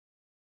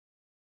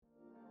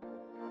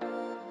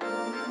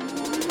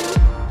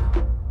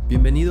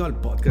Bienvenido al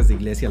podcast de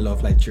Iglesia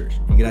Love Life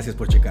Church y gracias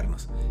por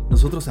checarnos.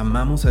 Nosotros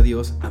amamos a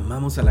Dios,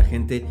 amamos a la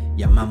gente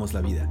y amamos la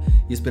vida.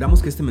 Y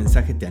esperamos que este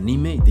mensaje te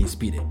anime y te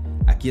inspire.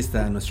 Aquí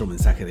está nuestro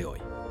mensaje de hoy.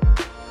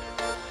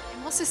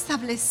 Hemos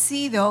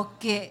establecido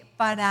que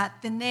para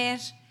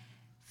tener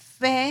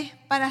fe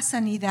para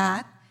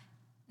sanidad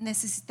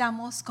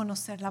necesitamos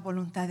conocer la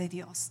voluntad de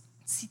Dios.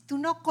 Si tú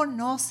no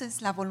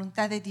conoces la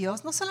voluntad de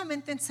Dios, no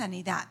solamente en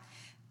sanidad,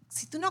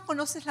 si tú no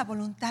conoces la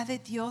voluntad de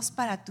Dios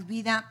para tu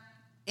vida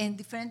en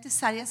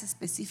diferentes áreas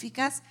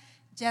específicas,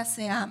 ya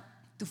sea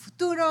tu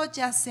futuro,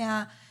 ya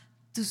sea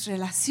tus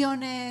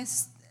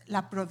relaciones,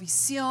 la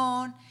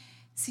provisión,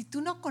 si tú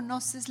no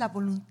conoces la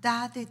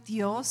voluntad de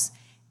Dios,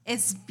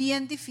 es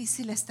bien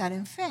difícil estar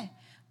en fe,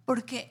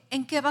 porque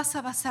 ¿en qué vas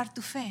a basar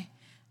tu fe?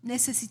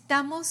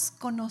 Necesitamos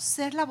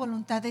conocer la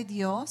voluntad de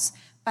Dios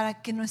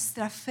para que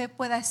nuestra fe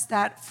pueda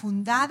estar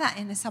fundada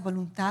en esa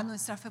voluntad,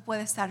 nuestra fe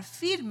pueda estar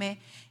firme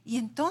y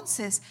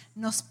entonces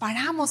nos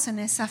paramos en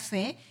esa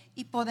fe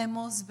y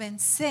podemos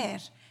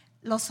vencer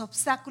los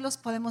obstáculos,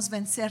 podemos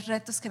vencer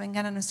retos que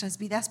vengan a nuestras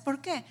vidas.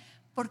 ¿Por qué?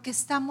 Porque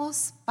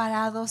estamos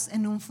parados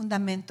en un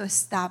fundamento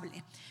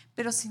estable.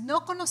 Pero si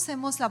no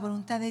conocemos la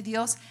voluntad de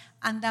Dios,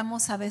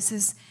 andamos a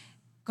veces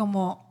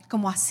como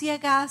a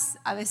ciegas,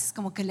 a veces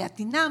como que le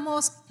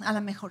atinamos, a lo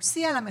mejor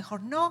sí, a lo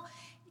mejor no.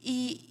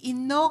 Y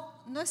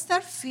no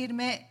estar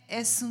firme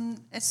es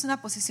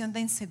una posición de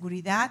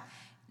inseguridad,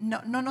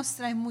 no nos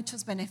trae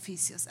muchos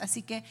beneficios.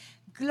 Así que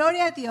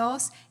gloria a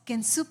Dios que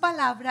en su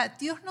palabra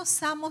Dios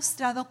nos ha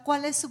mostrado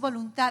cuál es su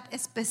voluntad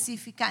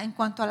específica en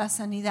cuanto a la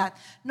sanidad.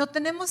 No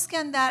tenemos que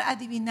andar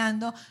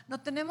adivinando, no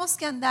tenemos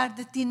que andar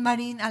de Tin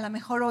Marín, a lo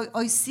mejor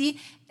hoy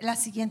sí, la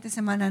siguiente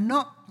semana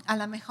no, a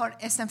lo mejor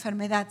esta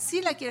enfermedad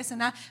sí la quiere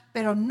sanar,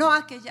 pero no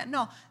aquella,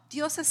 no.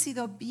 Dios ha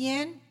sido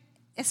bien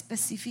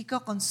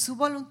específico con su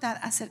voluntad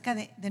acerca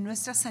de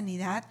nuestra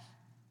sanidad.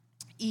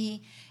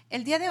 Y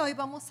el día de hoy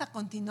vamos a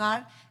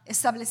continuar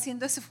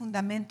estableciendo ese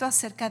fundamento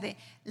acerca de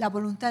la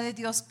voluntad de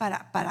Dios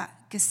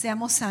para que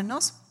seamos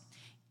sanos.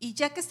 Y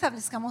ya que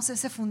establezcamos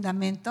ese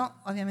fundamento,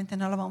 obviamente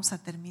no lo vamos a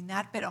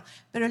terminar, pero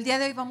el día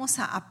de hoy vamos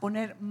a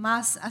poner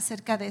más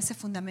acerca de ese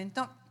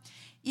fundamento.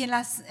 Y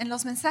en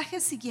los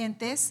mensajes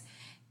siguientes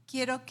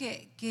quiero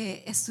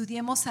que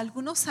estudiemos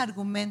algunos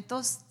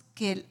argumentos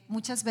que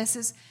muchas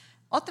veces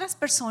otras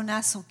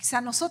personas o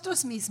quizá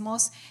nosotros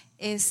mismos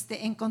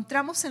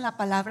encontramos en la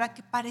palabra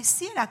que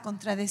pareciera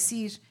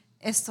contradecir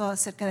esto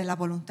acerca de la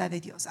voluntad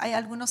de Dios. Hay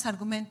algunos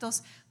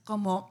argumentos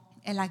como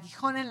el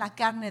aguijón en la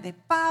carne de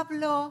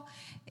Pablo,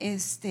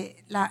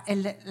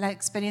 la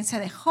experiencia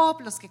de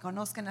Job, los que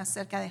conozcan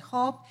acerca de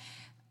Job,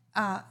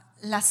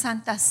 la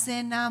Santa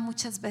Cena,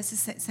 muchas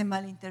veces se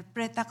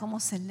malinterpreta cómo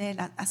se lee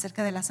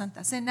acerca de la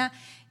Santa Cena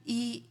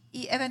y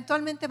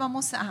eventualmente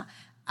vamos a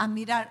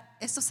mirar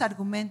estos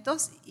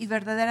argumentos y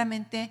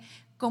verdaderamente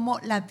cómo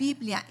la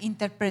Biblia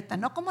interpreta,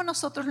 no como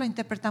nosotros lo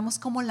interpretamos,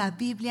 como la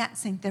Biblia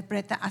se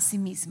interpreta a sí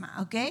misma,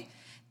 ¿ok?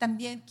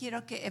 También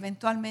quiero que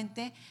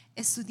eventualmente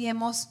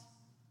estudiemos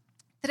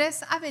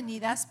 3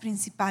 avenidas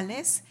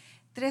principales,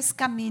 3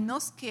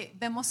 caminos que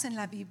vemos en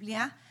la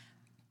Biblia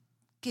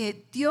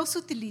que Dios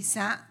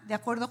utiliza de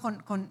acuerdo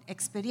con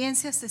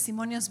experiencias,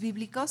 testimonios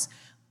bíblicos.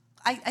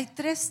 Hay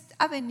 3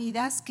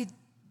 avenidas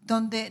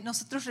donde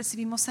nosotros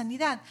recibimos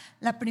sanidad.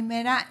 La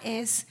primera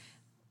es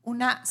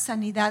una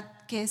sanidad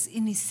que es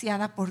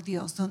iniciada por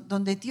Dios,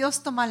 donde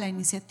Dios toma la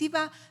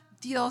iniciativa,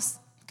 Dios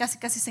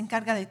casi se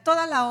encarga de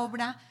toda la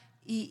obra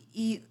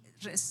y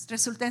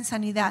resulta en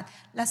sanidad.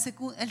 La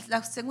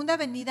segunda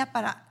avenida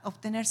para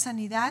obtener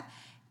sanidad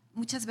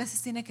muchas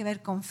veces tiene que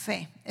ver con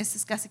fe. Esa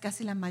es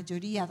casi la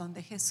mayoría,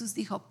 donde Jesús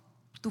dijo,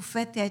 tu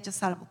fe te ha hecho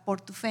salvo,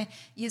 por tu fe.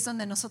 Y es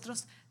donde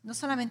nosotros, no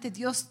solamente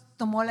Dios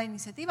tomó la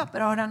iniciativa,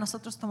 pero ahora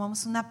nosotros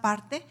tomamos una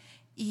parte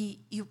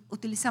y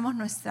utilizamos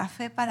nuestra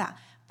fe para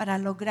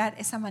lograr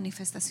esa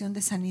manifestación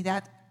de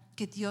sanidad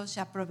que Dios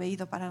ya ha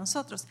proveído para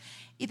nosotros.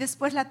 Y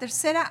después la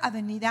tercera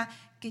avenida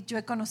que yo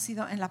he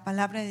conocido en la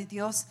palabra de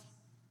Dios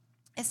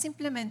es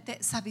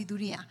simplemente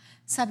sabiduría.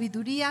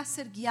 Sabiduría,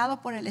 ser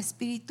guiado por el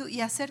Espíritu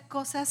y hacer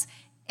cosas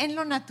en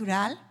lo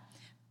natural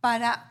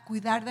para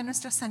cuidar de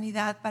nuestra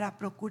sanidad, para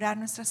procurar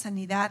nuestra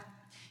sanidad.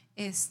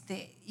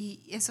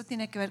 Y eso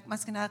tiene que ver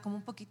más que nada como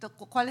un poquito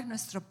cuál es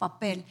nuestro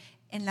papel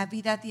en la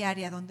vida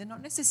diaria, donde no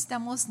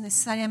necesitamos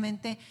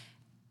necesariamente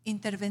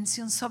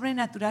intervención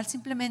sobrenatural,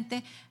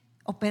 simplemente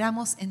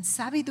operamos en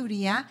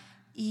sabiduría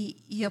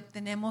y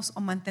obtenemos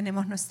o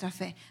mantenemos nuestra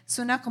fe.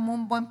 Suena como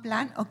un buen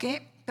plan, ¿ok?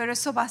 Pero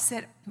eso va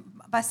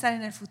a estar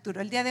en el futuro.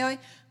 El día de hoy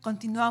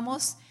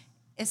continuamos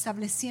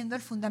estableciendo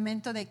el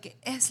fundamento de que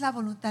es la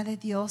voluntad de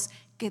Dios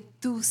que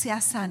tú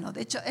seas sano.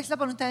 De hecho, es la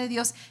voluntad de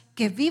Dios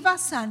que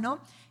vivas sano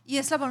y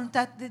es la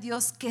voluntad de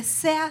Dios que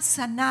seas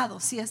sanado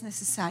si es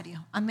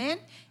necesario. Amén.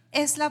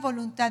 Es la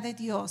voluntad de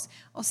Dios.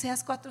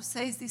 Oseas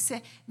 4:6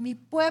 dice, mi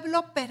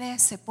pueblo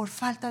perece por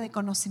falta de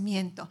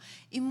conocimiento.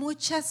 Y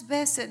muchas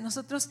veces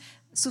nosotros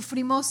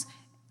sufrimos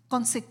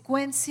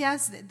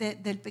consecuencias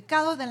del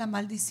pecado, de la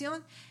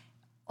maldición,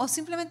 o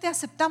simplemente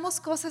aceptamos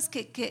cosas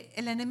que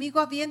el enemigo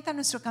avienta a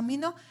nuestro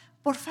camino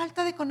por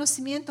falta de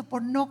conocimiento,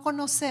 por no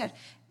conocer.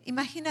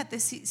 Imagínate,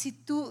 si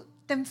tú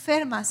te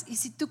enfermas y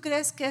si tú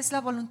crees que es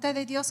la voluntad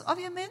de Dios,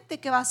 obviamente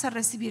que vas a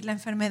recibir la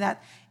enfermedad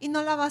y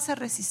no la vas a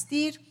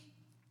resistir,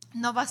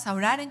 no vas a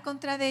orar en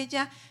contra de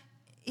ella.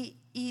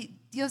 Y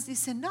Dios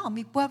dice, no,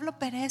 mi pueblo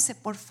perece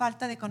por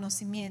falta de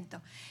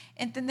conocimiento.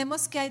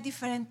 Entendemos que hay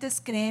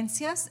diferentes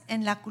creencias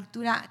en la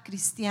cultura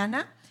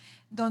cristiana,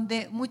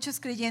 donde muchos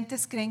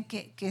creyentes creen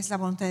que es la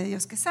voluntad de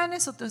Dios que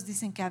sanes, otros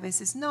dicen que a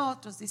veces no,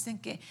 otros dicen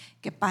que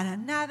para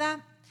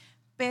nada,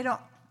 pero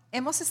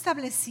hemos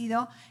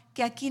establecido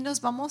que aquí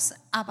nos vamos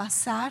a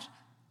basar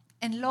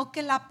en lo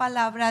que la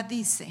palabra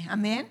dice,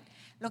 amén.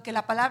 Lo que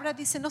la palabra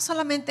dice no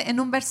solamente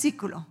en un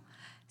versículo,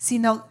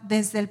 sino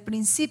desde el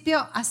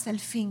principio hasta el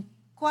fin.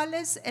 ¿Cuál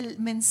es el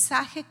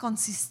mensaje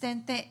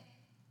consistente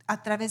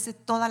a través de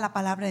toda la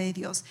palabra de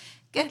Dios?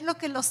 ¿Qué es lo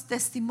que los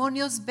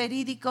testimonios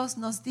verídicos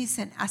nos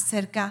dicen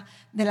acerca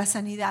de la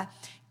sanidad?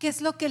 ¿Qué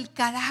es lo que el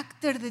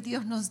carácter de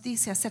Dios nos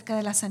dice acerca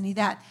de la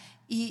sanidad?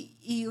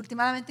 Y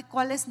últimamente,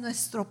 ¿cuál es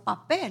nuestro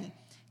papel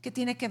que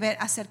tiene que ver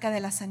acerca de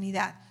la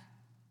sanidad?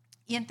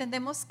 Y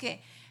entendemos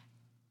que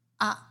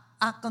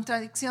a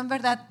contradicción,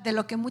 ¿verdad?, de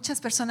lo que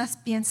muchas personas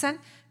piensan,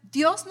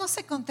 Dios no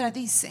se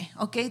contradice,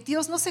 ¿ok?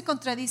 Dios no se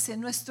contradice.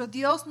 Nuestro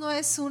Dios no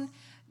es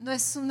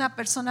una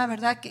persona,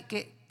 ¿verdad?,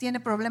 que tiene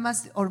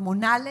problemas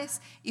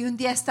hormonales y un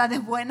día está de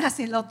buenas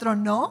y el otro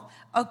no,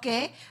 ¿ok?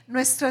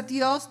 Nuestro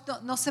Dios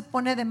no se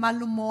pone de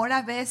mal humor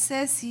a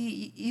veces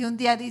y un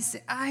día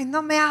dice, ay,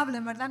 no me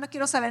hablen, ¿verdad? No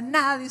quiero saber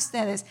nada de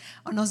ustedes.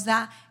 O nos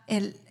da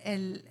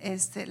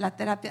la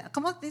terapia,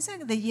 ¿cómo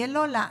dicen? De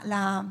hielo,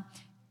 la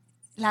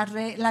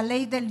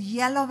ley del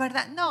hielo,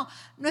 ¿verdad? No,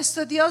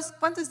 nuestro Dios,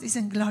 ¿cuántos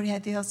dicen gloria a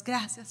Dios?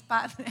 Gracias,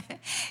 Padre.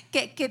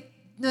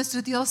 Que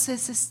nuestro Dios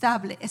es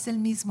estable, es el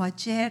mismo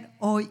ayer,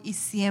 hoy y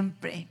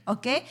siempre,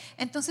 ¿ok?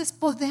 Entonces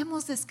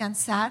podemos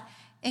descansar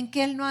en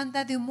que Él no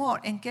anda de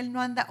humor, en que Él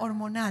no anda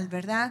hormonal,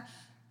 ¿verdad?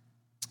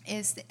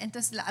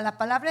 Entonces la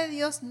palabra de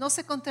Dios no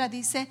se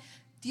contradice,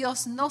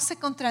 Dios no se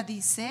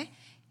contradice,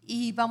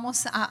 y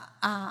vamos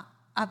a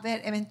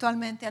ver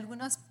eventualmente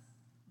algunas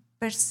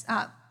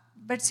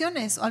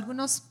versiones o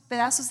algunos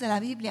pedazos de la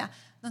Biblia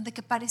donde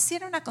que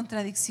pareciera una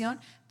contradicción,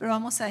 pero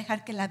vamos a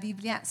dejar que la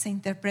Biblia se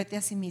interprete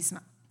a sí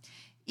misma.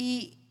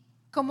 Y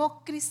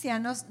como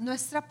cristianos,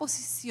 nuestra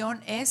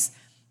posición es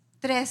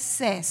 3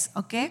 Cs,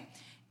 ¿ok?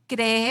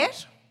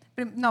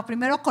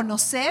 Primero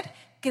conocer,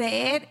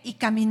 creer y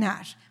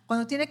caminar.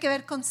 Cuando tiene que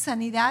ver con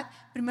sanidad,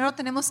 primero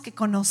tenemos que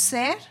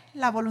conocer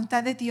la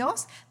voluntad de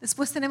Dios,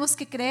 después tenemos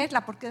que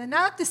creerla, porque de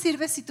nada te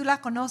sirve si tú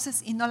la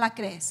conoces y no la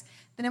crees.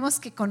 Tenemos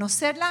que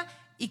conocerla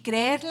y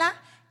creerla,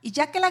 y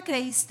ya que la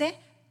creíste,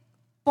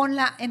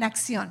 ponla en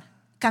acción.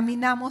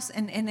 Caminamos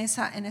en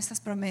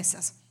esas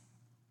promesas.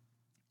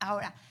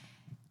 Ahora,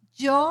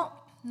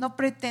 yo no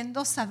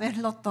pretendo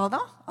saberlo todo,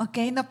 ¿ok?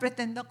 No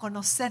pretendo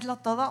conocerlo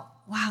todo.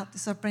 Wow, te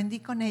sorprendí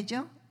con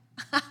ello.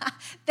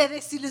 Te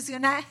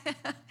desilusioné.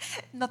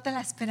 No te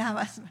la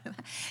esperabas,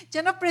 ¿verdad?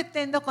 Yo no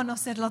pretendo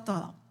conocerlo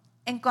todo.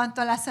 En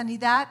cuanto a la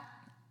sanidad,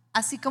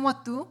 así como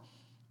tú,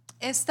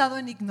 he estado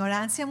en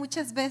ignorancia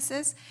muchas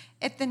veces,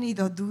 he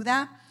tenido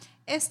duda,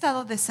 he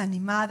estado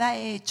desanimada,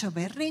 he hecho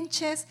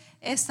berrinches,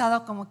 he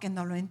estado como que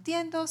no lo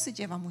entiendo, se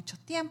lleva mucho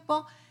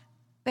tiempo.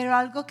 Pero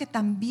algo que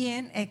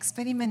también he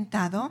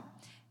experimentado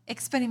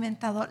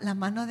la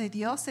mano de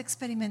Dios, he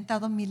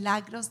experimentado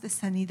milagros de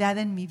sanidad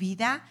en mi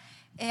vida,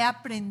 he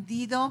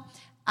aprendido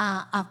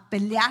a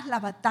pelear la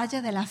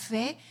batalla de la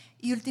fe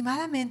y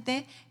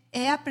últimamente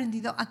he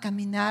aprendido a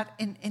caminar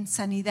en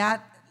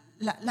sanidad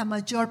la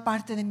mayor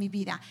parte de mi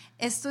vida.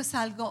 Esto es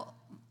algo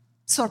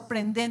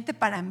sorprendente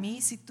para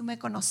mí. Si tú me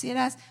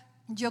conocieras,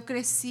 yo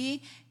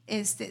crecí.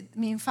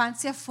 Mi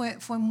infancia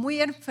fue muy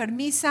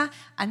enfermiza,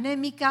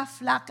 anémica,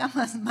 flaca,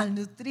 más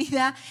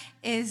malnutrida.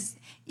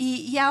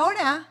 Y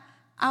ahora,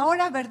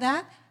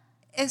 ¿verdad?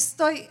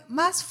 Estoy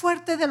más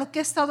fuerte de lo que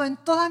he estado en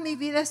toda mi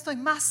vida, estoy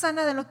más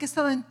sana de lo que he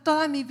estado en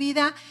toda mi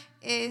vida.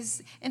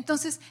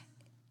 Entonces,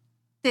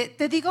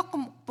 te digo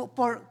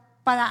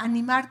para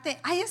animarte,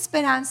 hay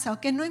esperanza,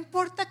 ¿ok? No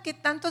importa qué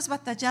tanto has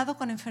batallado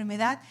con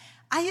enfermedad,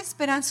 hay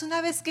esperanza una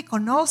vez que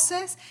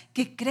conoces,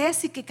 que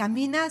crees y que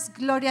caminas,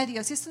 gloria a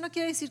Dios. Y esto no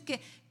quiere decir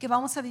que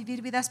vamos a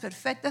vivir vidas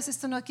perfectas,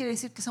 esto no quiere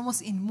decir que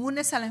somos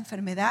inmunes a la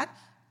enfermedad,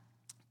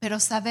 pero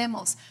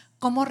sabemos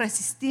cómo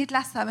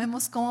resistirla,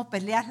 sabemos cómo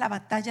pelear la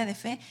batalla de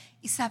fe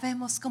y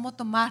sabemos cómo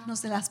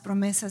tomarnos de las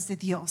promesas de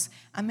Dios.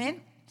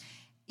 Amén.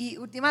 Y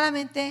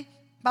últimamente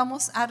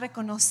vamos a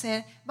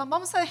reconocer,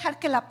 vamos a dejar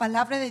que la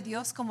palabra de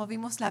Dios, como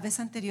vimos la vez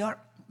anterior,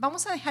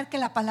 vamos a dejar que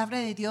la palabra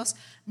de Dios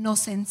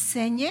nos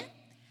enseñe,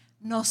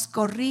 nos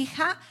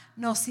corrija,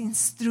 nos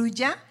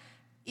instruya.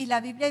 Y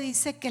la Biblia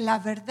dice que la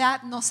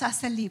verdad nos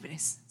hace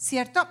libres,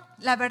 ¿cierto?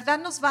 La verdad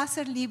nos va a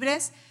hacer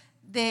libres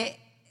de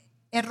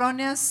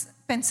erróneos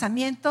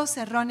pensamientos,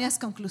 erróneas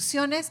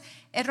conclusiones,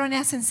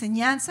 erróneas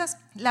enseñanzas.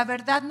 La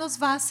verdad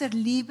nos va a hacer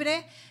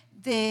libre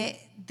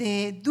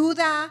de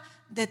duda,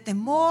 de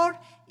temor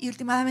y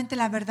últimamente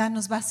la verdad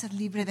nos va a hacer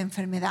libre de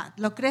enfermedad.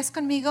 ¿Lo crees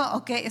conmigo?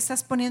 Ok,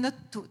 ¿estás poniendo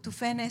tu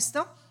fe en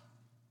esto?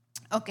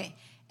 Ok,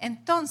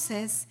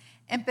 entonces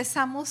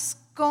empezamos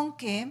con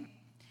que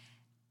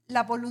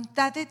la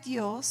voluntad de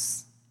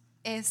Dios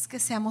es que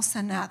seamos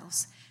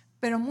sanados,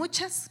 pero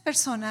muchas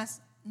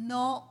personas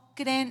no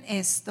creen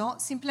esto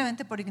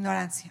simplemente por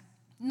ignorancia,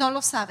 no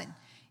lo saben.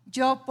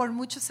 Yo por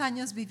muchos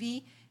años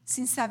viví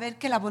sin saber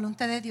que la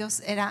voluntad de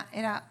Dios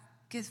era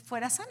que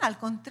fuera sana. Al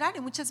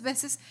contrario, muchas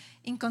veces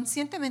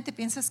inconscientemente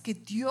piensas que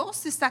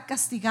Dios te está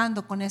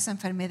castigando con esa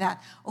enfermedad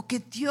o que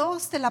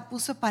Dios te la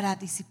puso para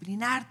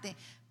disciplinarte,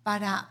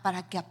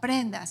 para que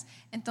aprendas.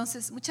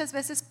 Entonces, muchas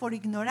veces por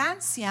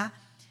ignorancia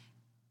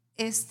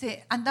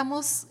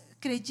andamos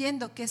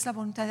creyendo que es la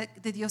voluntad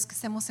de Dios que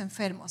estemos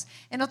enfermos.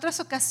 En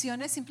otras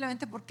ocasiones,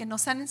 simplemente porque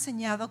nos han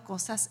enseñado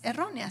cosas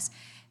erróneas.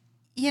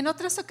 Y en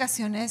otras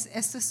ocasiones,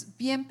 esto es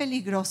bien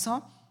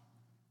peligroso,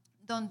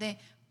 donde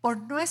por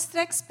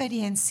nuestra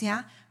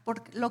experiencia,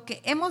 por lo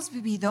que hemos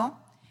vivido,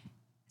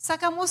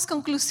 sacamos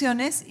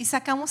conclusiones y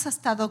sacamos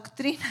hasta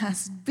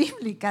doctrinas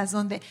bíblicas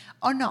donde,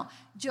 no,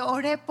 yo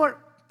oré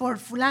por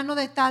fulano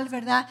de tal,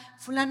 ¿verdad?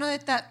 Fulano de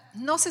tal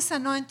no se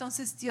sanó,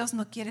 entonces Dios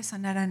no quiere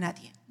sanar a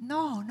nadie.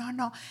 No.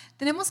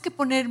 Tenemos que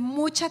poner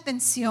mucha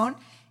atención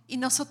y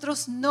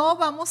nosotros no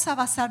vamos a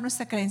basar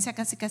nuestra creencia,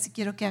 casi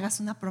quiero que hagas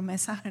una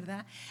promesa,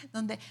 ¿verdad?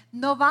 Donde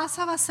no vas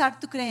a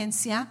basar tu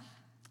creencia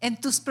en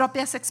tus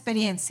propias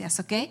experiencias,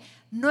 ¿ok?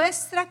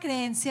 Nuestra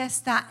creencia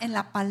está en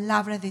la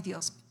palabra de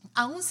Dios.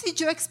 Aun si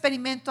yo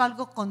experimento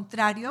algo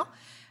contrario,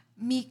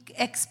 mi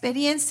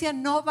experiencia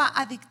no va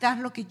a dictar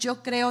lo que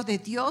yo creo de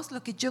Dios,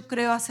 lo que yo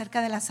creo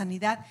acerca de la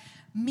sanidad.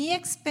 Mi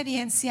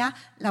experiencia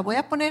la voy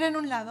a poner en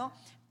un lado,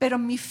 pero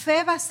mi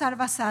fe va a estar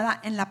basada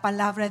en la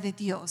palabra de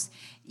Dios.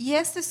 Y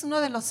este es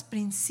uno de los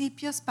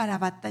principios para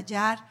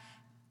batallar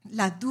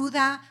la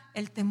duda,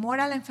 el temor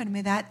a la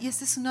enfermedad, y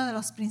este es uno de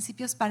los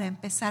principios para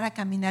empezar a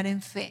caminar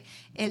en fe.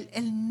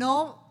 El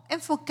no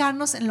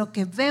enfocarnos en lo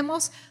que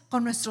vemos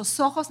con nuestros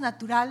ojos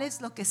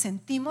naturales, lo que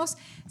sentimos,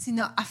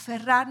 sino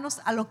aferrarnos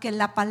a lo que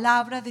la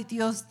palabra de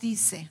Dios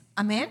dice.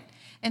 Amén.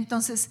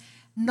 Entonces,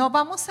 no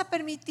vamos a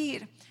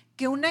permitir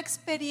que una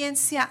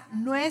experiencia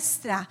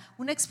nuestra,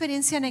 una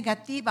experiencia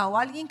negativa o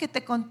alguien que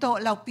te contó,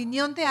 la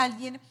opinión de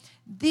alguien,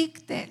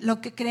 dicte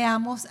lo que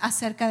creamos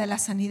acerca de la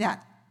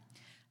sanidad.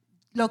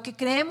 Lo que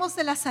creemos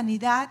de la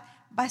sanidad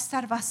va a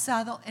estar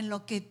basado en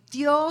lo que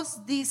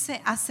Dios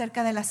dice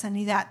acerca de la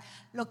sanidad,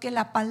 lo que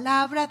la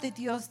palabra de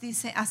Dios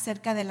dice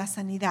acerca de la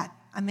sanidad.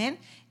 Amén.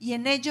 Y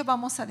en ello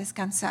vamos a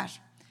descansar.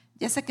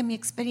 Ya sea que mi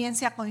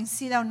experiencia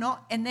coincida o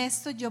no, en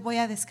esto yo voy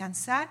a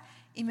descansar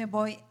y me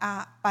voy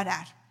a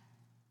parar.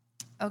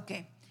 Ok.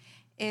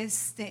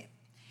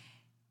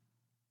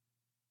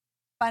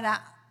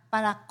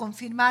 Para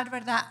confirmar,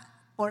 ¿verdad?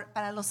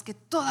 Para los que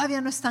todavía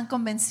no están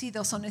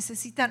convencidos o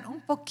necesitan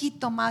un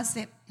poquito más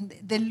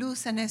de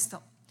luz en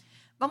esto.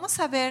 Vamos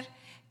a ver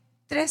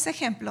 3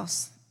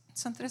 ejemplos.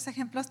 ¿Son 3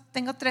 ejemplos?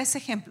 Tengo 3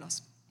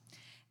 ejemplos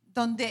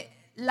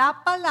donde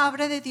la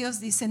palabra de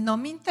Dios dice, no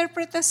mi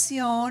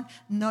interpretación,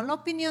 no la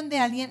opinión de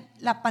alguien,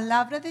 la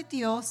palabra de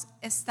Dios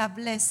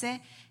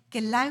establece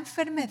que la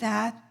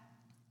enfermedad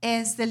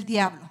es del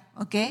diablo,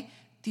 ¿ok?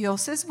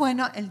 Dios es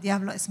bueno, el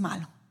diablo es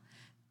malo.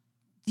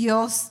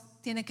 Dios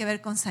tiene que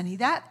ver con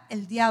sanidad,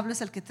 el diablo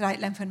es el que trae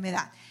la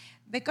enfermedad.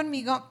 Ve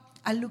conmigo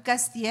a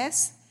Lucas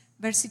 10,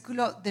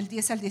 versículo del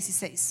 10 al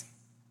 16.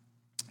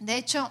 De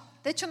hecho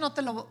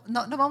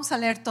no vamos a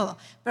leer todo,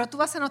 pero tú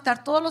vas a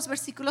anotar todos los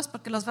versículos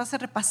porque los vas a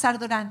repasar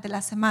durante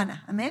la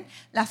semana. Amén.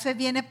 La fe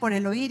viene por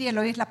el oír y el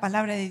oír la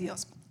palabra de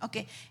Dios. Ok,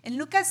 en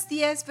Lucas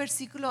 13,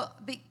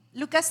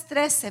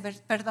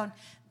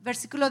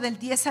 versículo del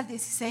 10 al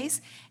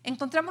 16,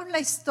 encontramos la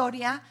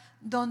historia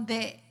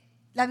donde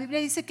la Biblia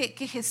dice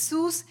que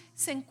Jesús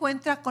se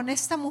encuentra con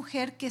esta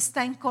mujer que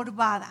está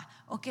encorvada.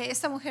 Okay,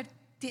 esta mujer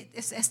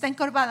está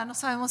encorvada, no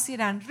sabemos si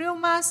eran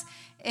reumas,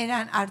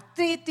 eran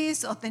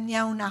artritis o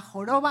tenía una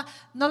joroba,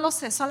 no lo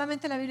sé,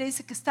 solamente la Biblia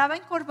dice que estaba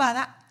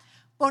encorvada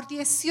por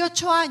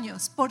 18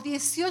 años. Por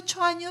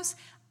 18 años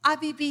ha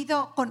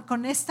vivido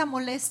con esta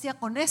molestia,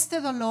 con este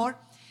dolor,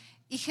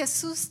 y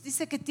Jesús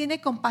dice que tiene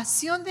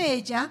compasión de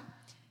ella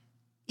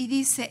y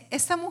dice,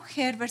 esta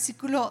mujer,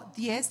 versículo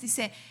 10,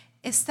 dice,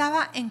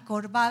 estaba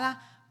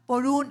encorvada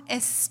por un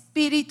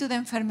espíritu de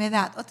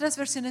enfermedad. Otras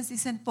versiones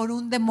dicen por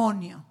un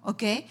demonio,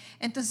 ¿ok?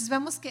 Entonces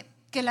vemos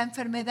que la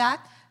enfermedad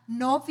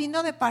no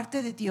vino de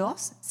parte de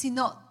Dios,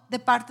 sino de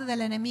parte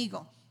del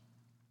enemigo.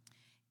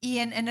 Y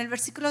en el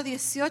versículo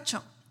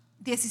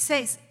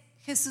 16,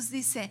 Jesús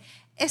dice,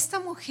 esta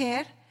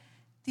mujer,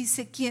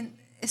 dice, quien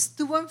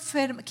estuvo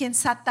enferma, quien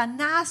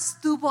Satanás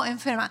tuvo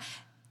enferma.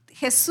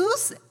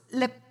 Jesús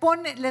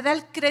le da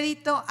el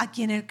crédito a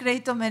quien el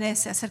crédito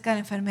merece acerca de la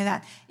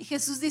enfermedad. Y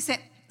Jesús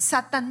dice,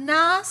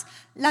 Satanás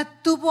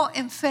la tuvo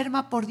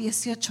enferma por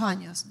 18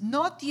 años.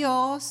 No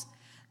Dios,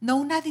 no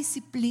una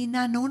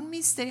disciplina, no un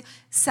misterio.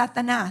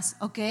 Satanás,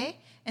 ¿ok?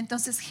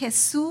 Entonces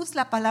Jesús,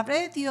 la palabra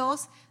de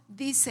Dios,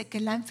 dice que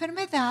la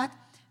enfermedad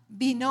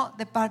vino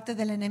de parte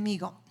del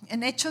enemigo.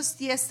 En Hechos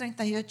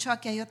 10:38,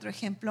 aquí hay otro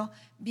ejemplo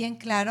bien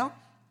claro.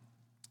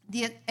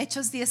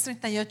 Hechos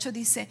 10:38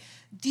 dice: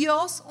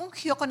 Dios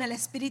ungió con el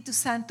Espíritu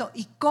Santo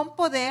y con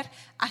poder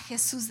a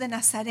Jesús de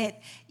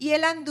Nazaret, y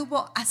él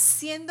anduvo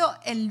haciendo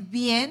el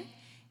bien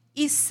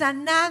y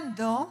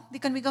sanando, di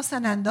conmigo,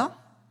 sanando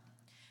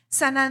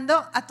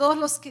a todos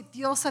los que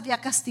Dios había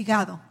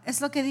castigado.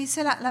 ¿Es lo que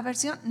dice la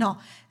versión? No,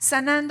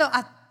 sanando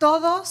a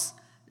todos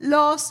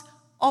los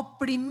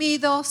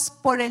oprimidos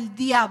por el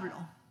diablo.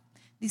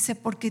 Dice,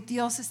 porque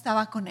Dios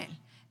estaba con él.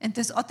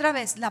 Entonces, otra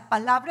vez, la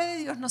palabra de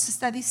Dios nos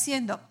está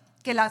diciendo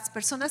que las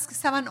personas que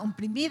estaban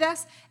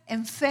oprimidas,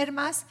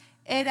 enfermas,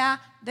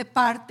 era de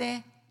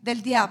parte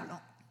del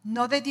diablo,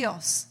 no de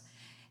Dios.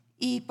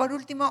 Y por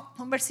último,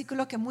 un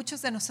versículo que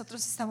muchos de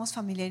nosotros estamos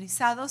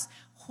familiarizados,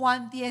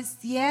 Juan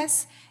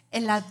 10:10,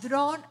 el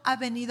ladrón ha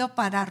venido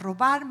para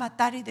robar,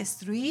 matar y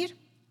destruir.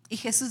 Y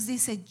Jesús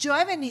dice, yo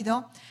he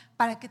venido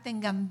para que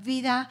tengan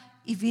vida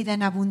y vida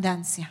en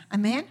abundancia.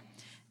 Amén.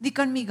 Di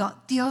conmigo,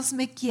 Dios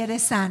me quiere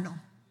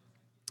sano.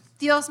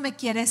 Dios me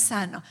quiere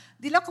sano.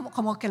 Dilo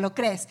como que lo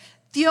crees.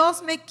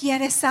 Dios me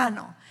quiere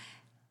sano.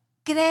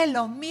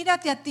 Créelo,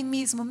 mírate a ti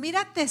mismo,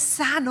 mírate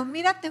sano,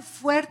 mírate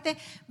fuerte,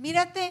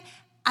 mírate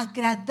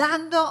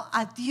agradando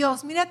a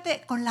Dios,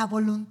 mírate con la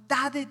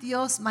voluntad de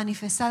Dios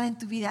manifestada en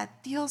tu vida.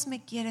 Dios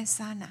me quiere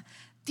sana,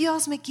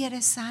 Dios me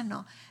quiere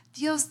sano.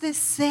 Dios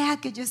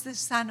desea que yo esté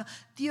sano.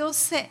 Dios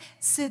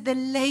se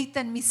deleita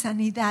en mi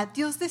sanidad.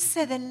 Dios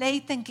se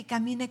deleita en que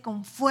camine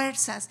con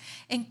fuerzas,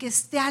 en que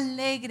esté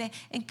alegre,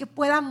 en que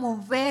pueda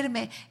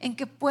moverme, en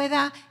que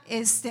pueda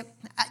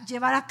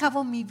llevar a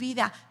cabo mi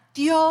vida.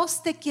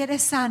 Dios te quiere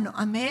sano.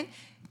 Amén.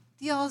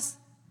 Dios,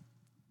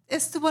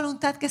 ¿es tu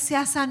voluntad que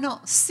sea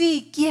sano?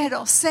 Sí,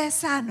 quiero, sé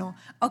sano.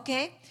 ¿Ok?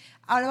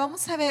 Ahora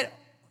vamos a ver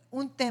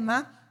un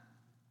tema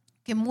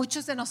que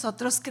muchos de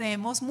nosotros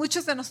creemos,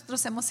 muchos de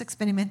nosotros hemos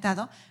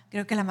experimentado,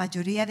 creo que la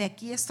mayoría de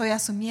aquí estoy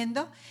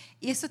asumiendo,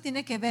 y esto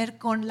tiene que ver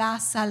con la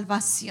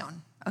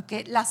salvación,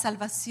 ¿ok? La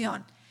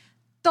salvación,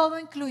 todo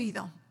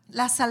incluido.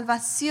 La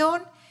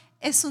salvación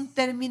es un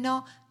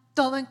término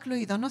todo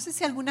incluido. No sé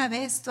si alguna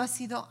vez tú has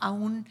ido a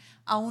un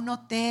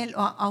hotel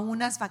o a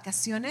unas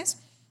vacaciones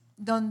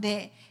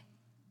donde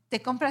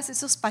te compras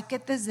esos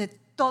paquetes de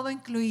todo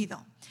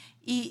incluido,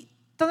 y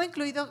todo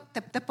incluido,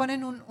 te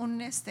ponen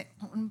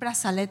un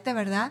brazalete,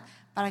 ¿verdad?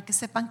 Para que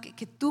sepan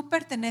que tú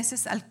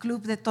perteneces al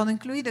club de todo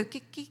incluido.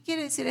 ¿Qué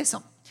quiere decir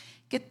eso?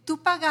 Que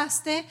tú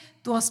pagaste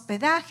tu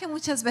hospedaje,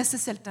 muchas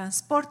veces el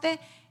transporte,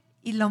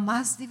 y lo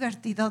más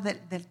divertido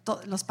de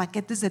los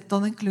paquetes de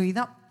todo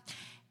incluido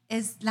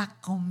es la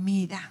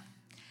comida.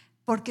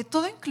 Porque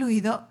todo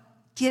incluido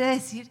quiere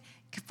decir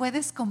que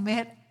puedes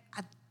comer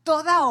a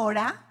toda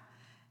hora,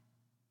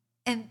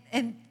 en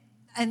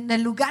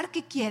el lugar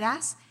que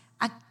quieras,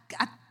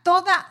 a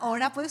toda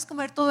hora, puedes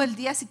comer todo el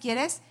día si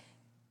quieres,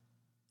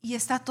 y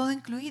está todo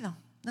incluido.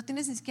 No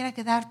tienes ni siquiera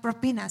que dar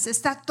propinas,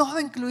 está todo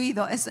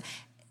incluido.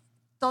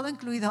 Todo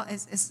incluido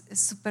es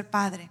súper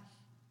padre.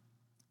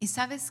 Y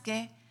 ¿sabes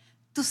qué?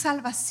 Tu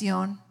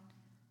salvación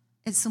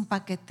es un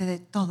paquete de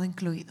todo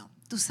incluido.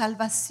 Tu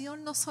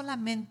salvación no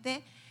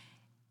solamente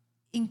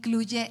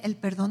incluye el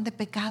perdón de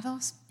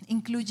pecados,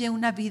 incluye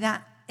una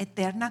vida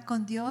eterna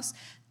con Dios.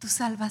 Tu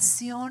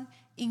salvación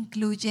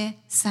incluye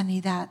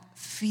sanidad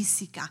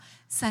física,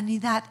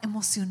 sanidad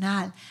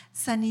emocional,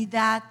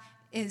 sanidad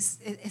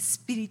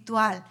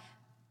espiritual,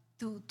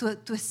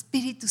 tu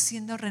espíritu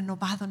siendo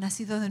renovado,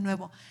 nacido de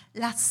nuevo.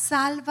 La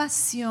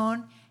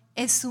salvación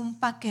es un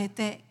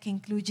paquete que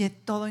incluye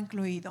todo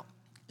incluido.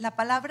 La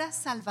palabra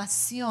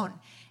salvación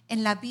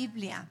en la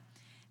Biblia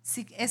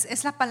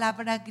es la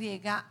palabra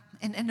griega,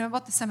 en el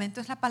Nuevo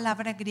Testamento es la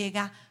palabra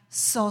griega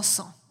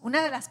sozo.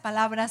 Una de las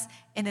palabras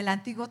en el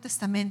Antiguo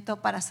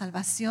Testamento para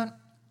salvación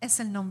es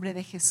el nombre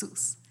de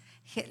Jesús.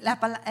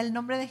 El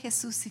nombre de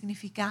Jesús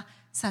significa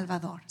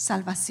Salvador,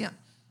 salvación.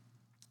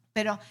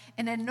 Pero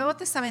en el Nuevo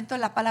Testamento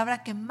la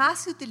palabra que más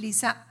se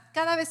utiliza,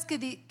 cada vez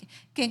que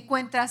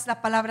encuentras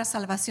la palabra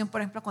salvación,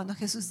 por ejemplo, cuando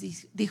Jesús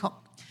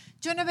dijo,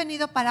 yo no he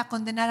venido para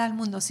condenar al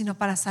mundo, sino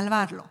para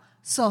salvarlo,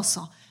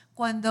 sozo.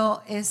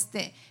 Cuando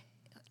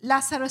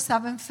Lázaro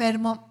estaba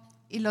enfermo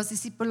y los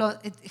discípulos,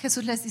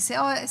 Jesús les dice,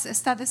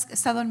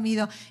 está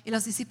dormido, y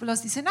los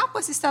discípulos dicen, no,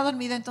 pues si está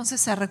dormido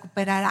entonces se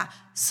recuperará,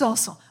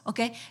 sozo,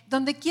 ¿ok?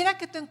 Donde quiera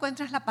que tú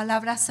encuentres la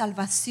palabra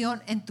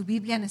salvación en tu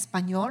Biblia en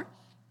español,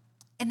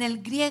 en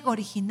el griego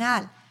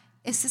original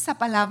es esa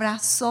palabra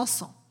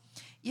sozo,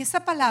 y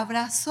esa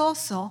palabra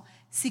sozo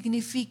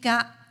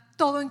significa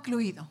todo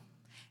incluido,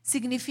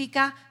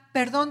 significa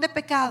perdón de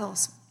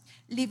pecados,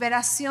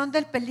 liberación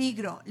del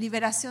peligro,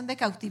 liberación de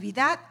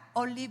cautividad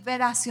o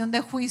liberación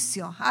de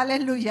juicio.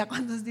 Aleluya,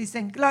 cuando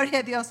dicen gloria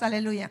a Dios,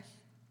 aleluya.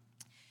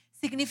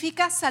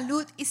 Significa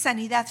salud y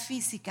sanidad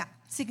física,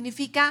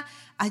 significa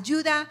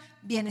ayuda,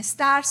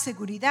 bienestar,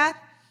 seguridad,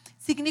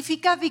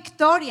 significa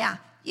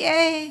victoria,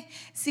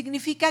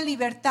 significa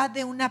libertad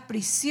de una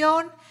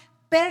prisión,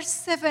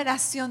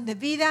 perseveración de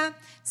vida,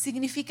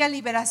 significa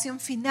liberación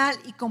final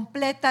y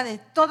completa de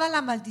toda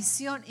la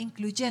maldición,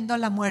 incluyendo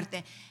la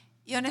muerte.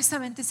 Y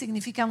honestamente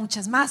significa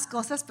muchas más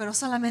cosas, pero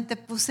solamente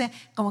puse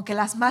como que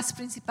las más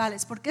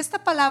principales, porque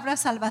esta palabra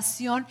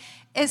salvación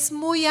es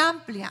muy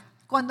amplia.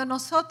 Cuando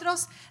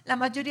nosotros, la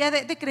mayoría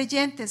de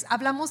creyentes,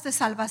 hablamos de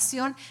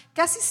salvación,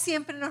 casi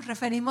siempre nos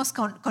referimos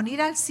con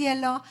ir al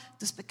cielo,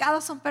 tus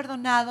pecados son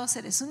perdonados,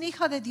 eres un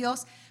hijo de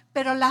Dios,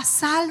 pero la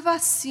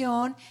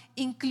salvación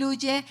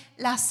incluye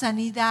la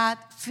sanidad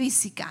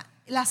física,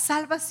 la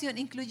salvación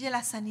incluye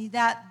la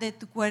sanidad de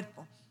tu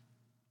cuerpo.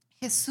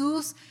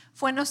 Jesús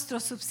fue nuestro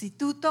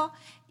sustituto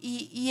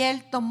y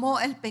Él tomó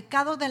el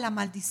pecado de la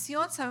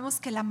maldición. Sabemos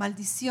que la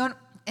maldición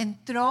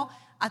entró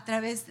a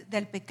través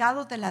del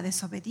pecado de la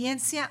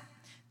desobediencia.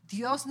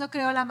 Dios no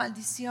creó la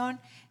maldición,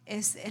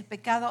 es el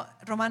pecado.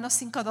 Romanos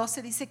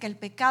 5:12 dice que el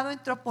pecado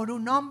entró por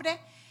un hombre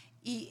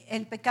y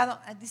el pecado,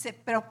 dice,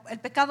 pero el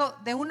pecado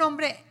de un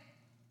hombre,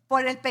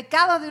 por el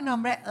pecado de un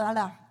hombre,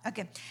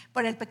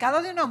 por el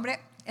pecado de un hombre,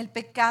 el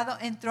pecado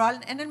entró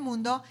en el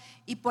mundo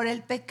y por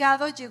el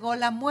pecado llegó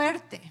la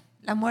muerte.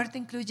 La muerte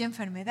incluye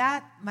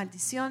enfermedad,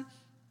 maldición.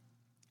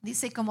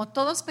 Dice, como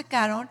todos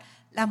pecaron,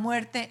 la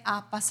muerte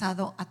ha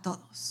pasado a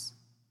todos.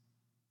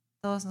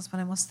 Todos nos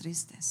ponemos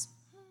tristes.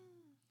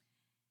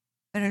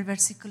 Pero el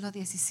versículo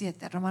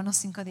 17,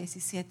 Romanos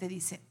 5:17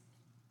 dice,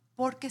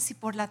 porque si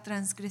por la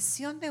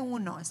transgresión de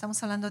uno,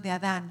 estamos hablando de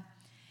Adán,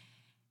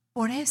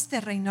 por este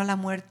reinó la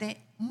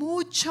muerte,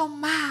 mucho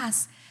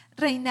más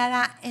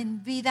reinarán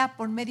en vida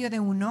por medio de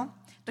uno,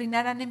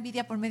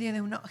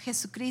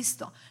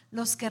 Jesucristo,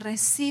 los que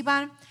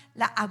reciban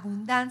la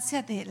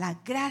abundancia de la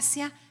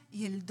gracia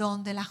y el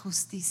don de la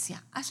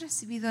justicia. ¿Has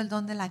recibido el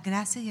don de la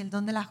gracia y el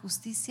don de la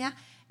justicia?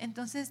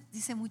 Entonces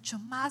dice, mucho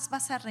más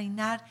vas a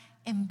reinar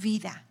en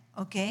vida,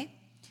 ¿ok?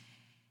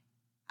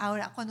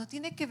 Ahora, cuando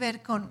tiene que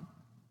ver con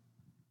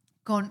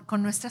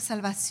nuestra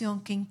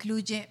salvación, que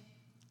incluye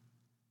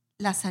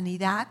la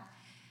sanidad,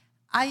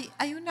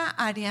 hay una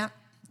área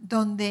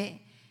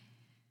donde,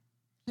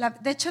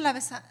 de hecho la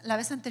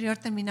vez anterior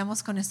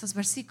terminamos con estos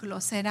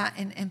versículos, era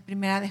en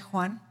Primera de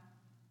Juan.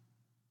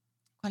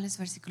 ¿Cuáles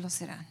versículos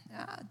eran?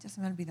 Ya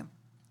se me olvidó.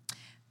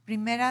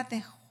 Primera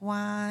de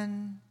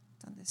Juan,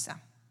 ¿dónde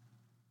está?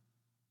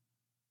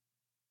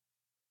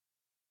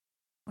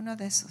 Uno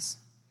de esos.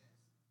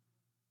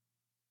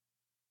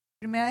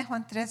 Primera de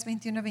Juan 3,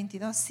 21,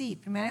 22. Sí,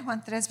 Primera de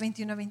Juan 3,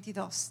 21,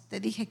 22. Te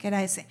dije que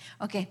era ese.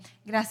 Ok,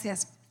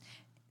 gracias.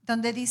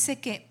 Donde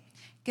dice que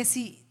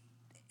si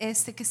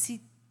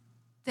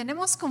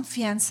tenemos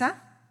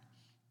confianza,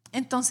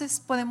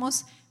 entonces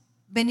podemos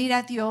venir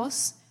a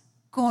Dios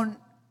con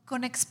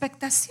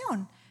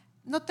expectación.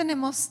 No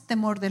tenemos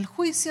temor del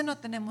juicio, no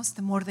tenemos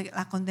temor de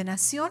la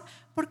condenación.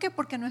 ¿Por qué?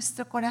 Porque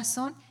nuestro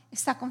corazón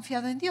está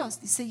confiado en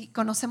Dios. Dice,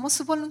 conocemos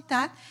su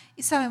voluntad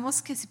y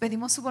sabemos que si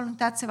pedimos su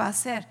voluntad se va a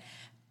hacer.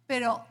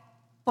 Pero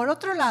por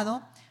otro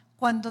lado,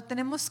 cuando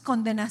tenemos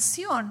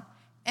condenación,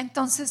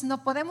 entonces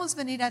no podemos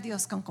venir a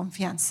Dios con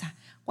confianza.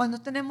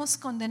 Cuando tenemos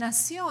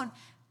condenación,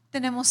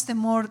 tenemos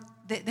temor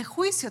de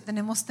juicio,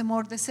 tenemos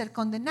temor de ser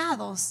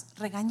condenados,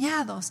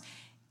 regañados.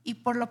 Y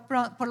por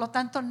lo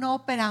tanto no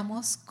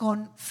operamos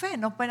con fe,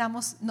 no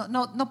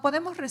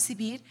podemos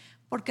recibir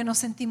porque nos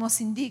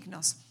sentimos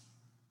indignos.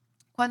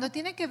 Cuando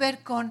tiene que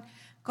ver con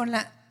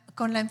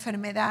la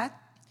enfermedad,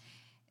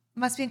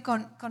 más bien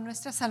con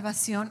nuestra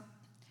salvación,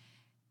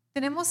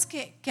 tenemos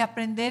que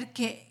aprender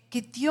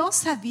que Dios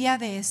sabía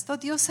de esto.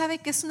 Dios sabe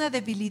que es una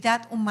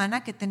debilidad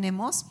humana que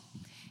tenemos,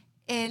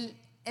 el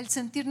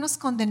sentirnos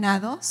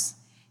condenados,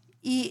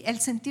 y el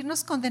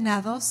sentirnos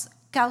condenados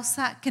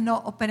causa que no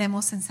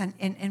operemos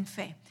en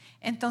fe.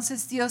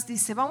 Entonces Dios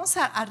dice, vamos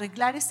a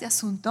arreglar este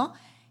asunto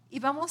y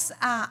vamos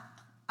a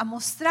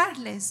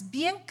mostrarles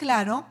bien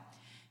claro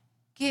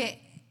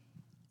que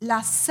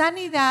la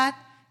sanidad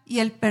y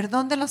el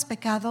perdón de los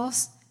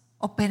pecados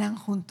operan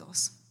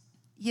juntos.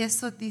 Y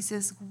eso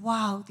dices,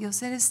 wow,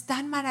 Dios, eres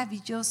tan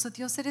maravilloso,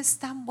 Dios, eres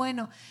tan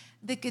bueno,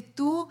 de que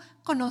tú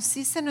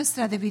conociste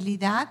nuestra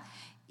debilidad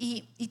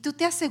y tú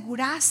te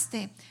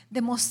aseguraste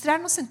de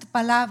mostrarnos en tu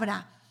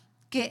palabra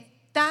que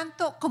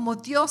tanto como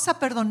Dios ha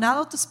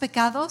perdonado tus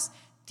pecados,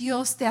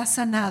 Dios te ha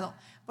sanado.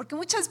 Porque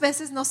muchas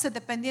veces, no sé,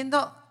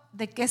 dependiendo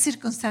de qué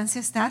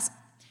circunstancia estás,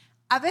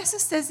 a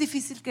veces te es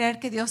difícil creer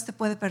que Dios te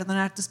puede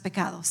perdonar tus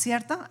pecados,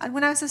 ¿cierto?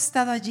 ¿Alguna vez has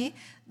estado allí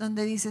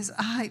donde dices,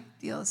 ay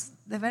Dios,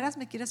 ¿de veras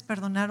me quieres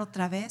perdonar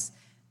otra vez?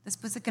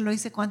 Después de que lo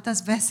hice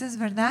cuántas veces,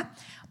 ¿verdad?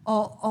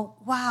 O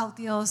wow,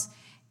 Dios,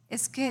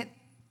 es que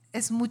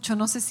es mucho,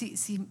 no sé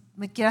si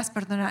me quieras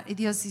perdonar. Y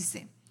Dios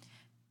dice,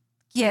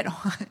 quiero,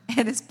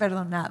 eres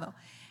perdonado.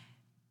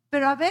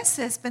 Pero a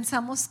veces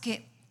pensamos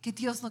que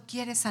Dios no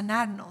quiere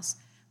sanarnos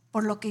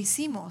por lo que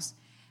hicimos,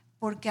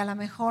 porque a lo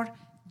mejor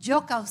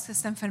yo causé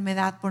esta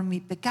enfermedad por mi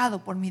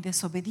pecado, por mi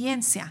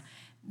desobediencia,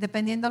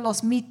 dependiendo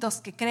los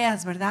mitos que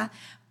creas, ¿verdad?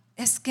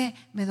 Es que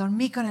me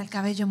dormí con el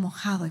cabello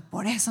mojado y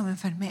por eso me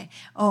enfermé.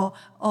 O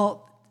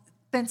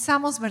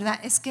pensamos, ¿verdad?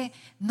 Es que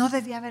no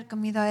debía haber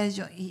comido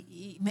ello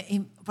y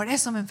por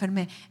eso me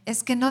enfermé.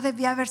 Es que no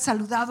debía haber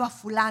saludado a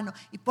fulano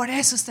y por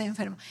eso estoy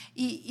enfermo.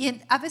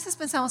 Y a veces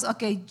pensamos,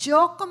 ok,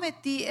 yo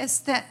cometí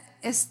este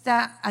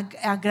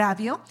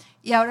agravio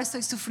y ahora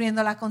estoy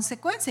sufriendo la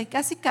consecuencia. Y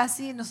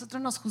casi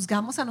nosotros nos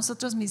juzgamos a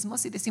nosotros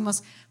mismos y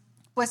decimos,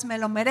 pues me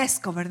lo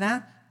merezco,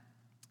 ¿verdad?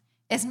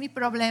 Es mi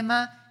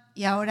problema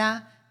y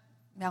ahora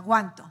me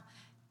aguanto.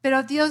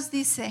 Pero Dios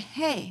dice,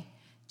 hey,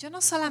 yo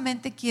no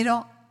solamente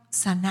quiero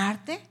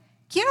sanarte,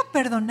 quiero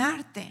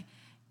perdonarte.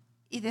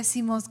 Y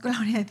decimos,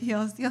 gloria a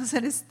Dios, Dios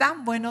eres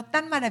tan bueno,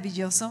 tan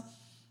maravilloso.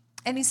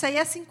 En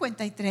Isaías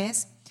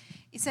 53,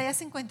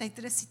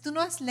 si tú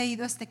no has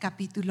leído este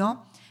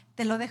capítulo,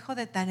 te lo dejo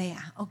de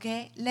tarea, ¿ok?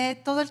 Lee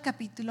todo el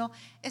capítulo.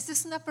 Esta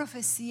es una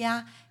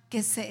profecía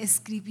que se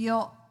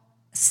escribió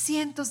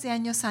cientos de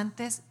años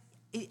antes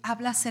y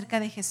habla acerca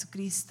de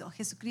Jesucristo,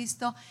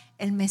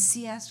 el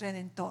Mesías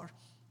Redentor.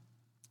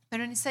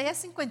 Pero en Isaías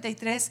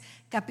 53,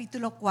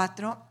 capítulo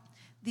 4,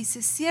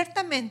 dice,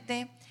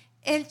 ciertamente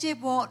Él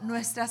llevó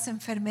nuestras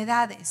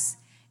enfermedades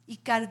y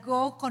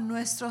cargó con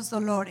nuestros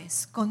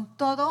dolores. Con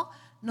todo,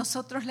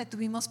 nosotros le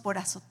tuvimos por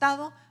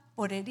azotado,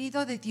 por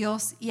herido de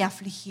Dios y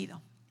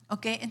afligido.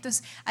 ¿Ok?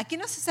 Entonces, aquí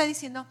nos está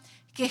diciendo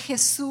que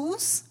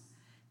Jesús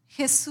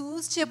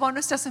llevó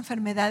nuestras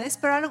enfermedades,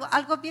 pero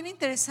algo bien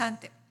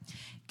interesante,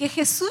 que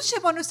Jesús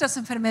llevó nuestras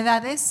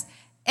enfermedades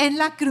en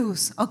la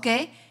cruz, ¿ok?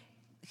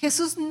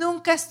 Jesús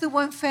nunca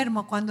estuvo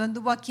enfermo cuando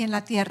anduvo aquí en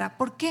la tierra.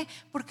 ¿Por qué?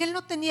 Porque Él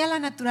no tenía la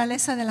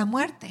naturaleza de la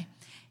muerte.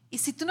 Y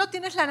si tú no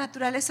tienes la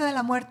naturaleza de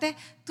la muerte,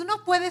 tú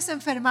no puedes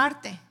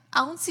enfermarte,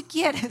 aun si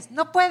quieres,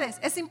 no puedes,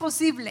 es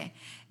imposible.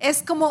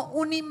 Es como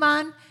un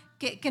imán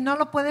que no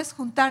lo puedes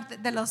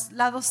juntar de los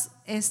lados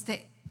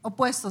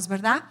opuestos,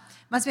 ¿verdad?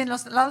 Más bien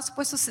los lados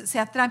opuestos se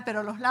atraen,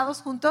 pero los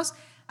lados juntos,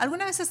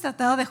 ¿alguna vez has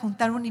tratado de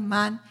juntar un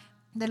imán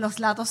de los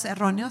lados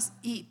erróneos?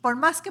 Y por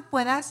más que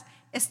puedas,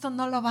 esto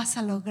no lo vas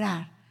a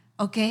lograr,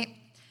 ¿ok?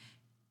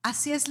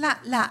 Así es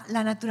la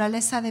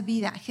naturaleza de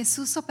vida.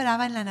 Jesús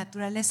operaba en la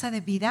naturaleza de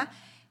vida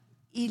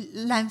y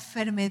la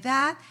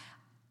enfermedad,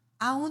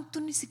 aún tú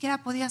ni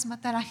siquiera podías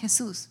matar a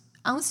Jesús.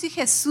 Aún si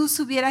Jesús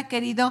hubiera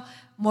querido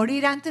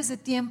morir antes de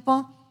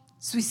tiempo,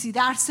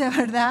 suicidarse,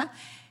 ¿verdad?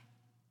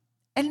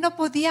 Él no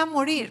podía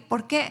morir.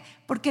 ¿Por qué?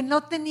 Porque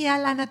no tenía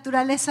la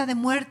naturaleza de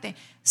muerte.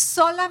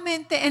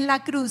 Solamente en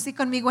la cruz, di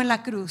conmigo, en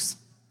la cruz.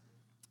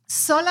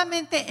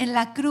 Solamente en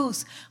la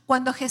cruz,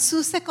 cuando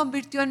Jesús se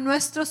convirtió en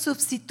nuestro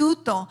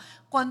sustituto,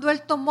 cuando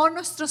Él tomó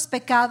nuestros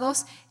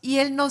pecados y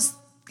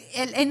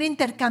Él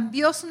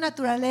intercambió su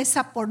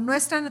naturaleza por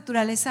nuestra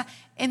naturaleza,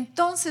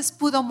 entonces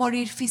pudo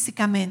morir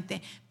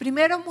físicamente.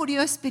 Primero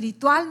murió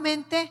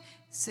espiritualmente,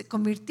 se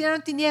convirtieron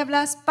en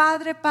tinieblas.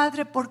 Padre,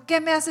 ¿por qué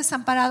me has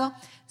desamparado?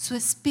 Su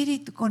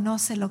espíritu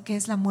conoce lo que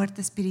es la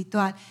muerte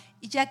espiritual.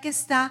 Y ya que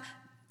está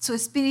su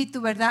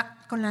espíritu, ¿verdad?,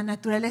 con la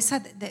naturaleza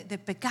de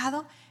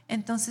pecado,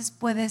 entonces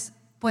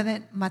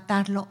pueden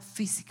matarlo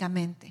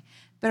físicamente.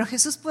 Pero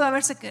Jesús pudo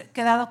haberse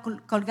quedado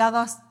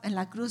colgado en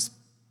la cruz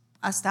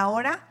hasta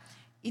ahora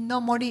y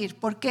no morir.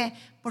 ¿Por qué?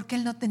 Porque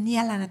Él no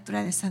tenía la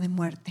naturaleza de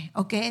muerte.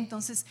 ¿Ok?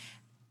 Entonces,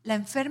 la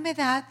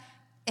enfermedad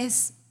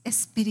es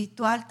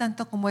espiritual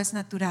tanto como es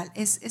natural.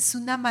 Es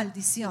una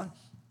maldición.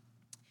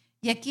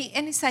 Y aquí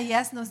en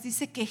Isaías nos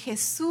dice que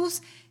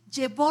Jesús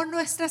llevó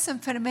nuestras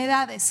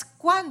enfermedades.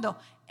 ¿Cuándo?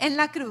 En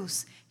la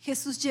cruz.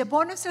 Jesús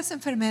llevó nuestras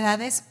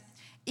enfermedades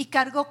y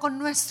cargó con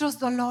nuestros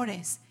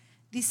dolores.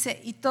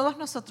 Dice, y todos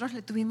nosotros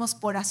le tuvimos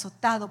por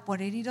azotado,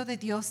 por herido de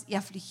Dios y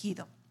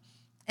afligido.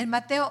 En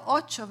Mateo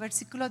 8,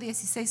 versículo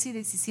 16 y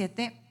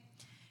 17,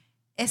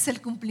 es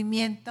el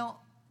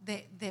cumplimiento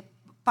de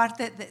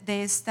parte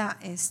de esta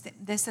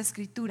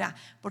escritura,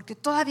 porque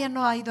todavía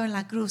no ha ido en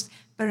la cruz,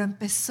 pero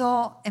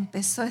empezó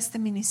este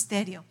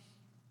ministerio.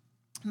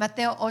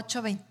 Mateo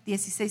 8,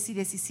 16 y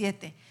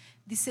 17,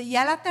 dice, y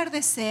al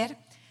atardecer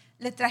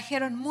le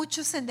trajeron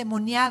muchos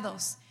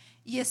endemoniados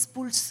y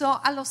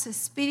expulsó a los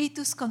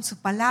espíritus con su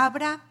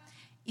palabra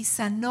y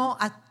sanó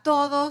a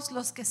todos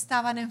los que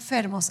estaban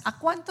enfermos. ¿A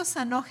cuántos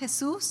sanó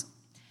Jesús?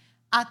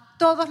 A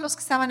todos los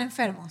que estaban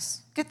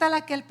enfermos. ¿Qué tal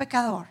aquel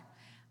pecador?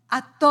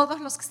 A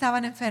todos los que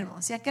estaban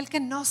enfermos. Y aquel que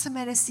no se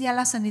merecía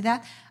la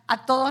sanidad,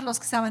 a todos los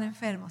que estaban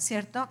enfermos,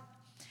 ¿cierto?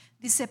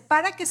 Dice,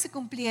 para que se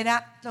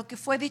cumpliera lo que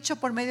fue dicho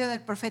por medio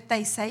del profeta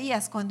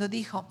Isaías cuando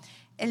dijo,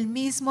 Él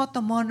mismo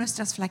tomó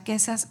nuestras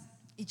flaquezas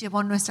y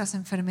llevó nuestras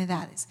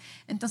enfermedades.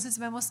 Entonces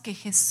vemos que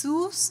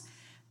Jesús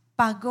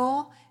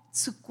pagó,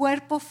 su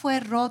cuerpo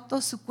fue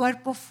roto, su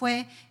cuerpo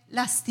fue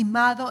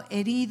lastimado,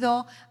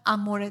 herido,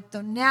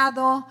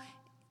 amoretoneado,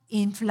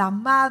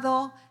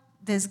 inflamado,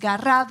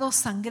 desgarrado,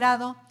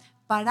 sangrado,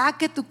 para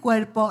que tu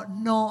cuerpo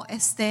no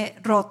esté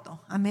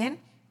roto. Amén.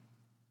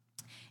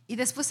 Y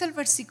después el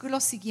versículo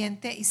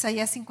siguiente,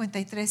 Isaías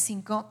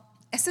 53:5,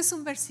 este es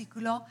un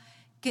versículo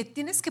que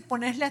tienes que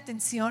ponerle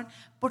atención,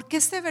 porque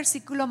este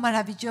versículo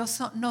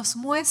maravilloso nos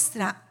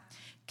muestra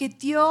que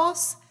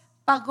Dios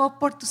pagó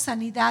por tu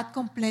sanidad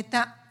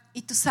completa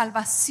y tu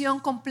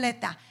salvación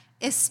completa,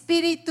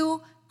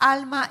 espíritu,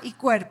 alma y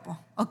cuerpo,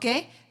 ¿ok?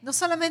 No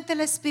solamente el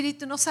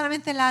espíritu, no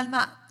solamente el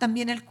alma,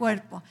 también el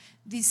cuerpo.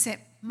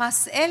 Dice,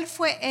 mas Él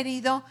fue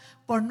herido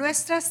por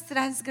nuestras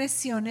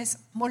transgresiones,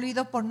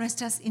 molido por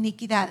nuestras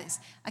iniquidades.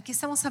 Aquí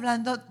estamos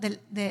hablando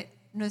de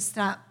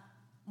nuestra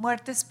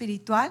muerte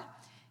espiritual.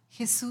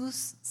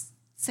 Jesús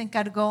se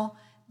encargó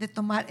de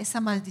tomar esa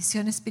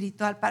maldición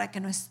espiritual para que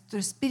nuestro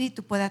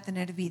espíritu pueda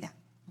tener vida.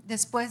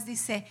 Después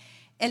dice,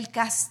 el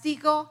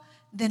castigo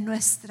de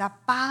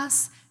nuestra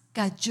paz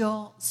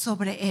cayó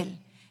sobre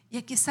él. Y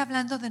aquí está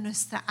hablando de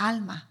nuestra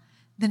alma,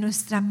 de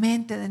nuestra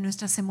mente, de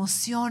nuestras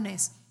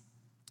emociones,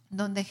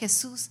 donde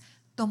Jesús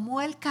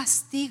tomó el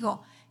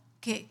castigo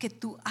que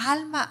tu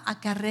alma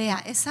acarrea,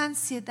 esa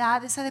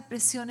ansiedad, esa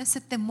depresión,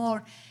 ese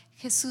temor.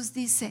 Jesús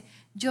dice,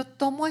 yo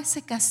tomo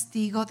ese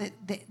castigo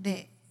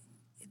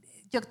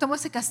yo tomo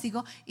ese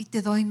castigo y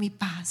te doy mi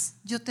paz.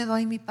 Yo te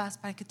doy mi paz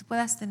para que tú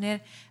puedas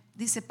tener,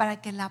 dice,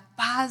 para que la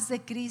paz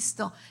de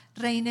Cristo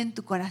reine en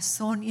tu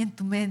corazón y en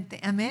tu mente.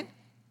 Amén.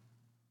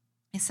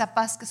 Esa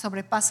paz que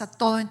sobrepasa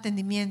todo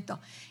entendimiento.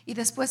 Y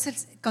después él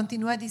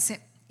continúa,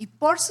 dice, y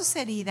por sus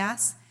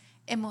heridas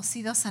hemos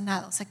sido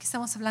sanados. Aquí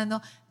estamos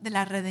hablando de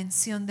la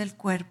redención del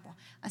cuerpo.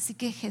 Así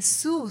que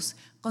Jesús,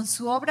 con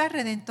su obra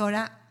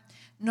redentora,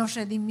 nos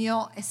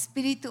redimió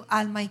espíritu,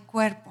 alma y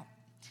cuerpo.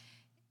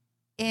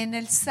 En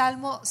el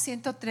Salmo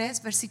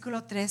 103,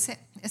 versículo 13,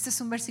 este es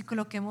un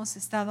versículo que hemos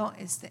estado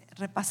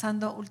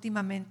repasando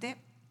últimamente.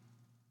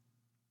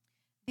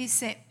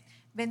 Dice,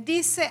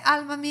 bendice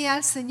alma mía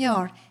al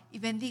Señor y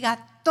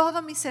bendiga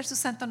todo mi ser su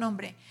santo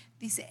nombre.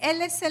 Dice,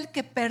 Él es el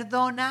que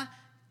perdona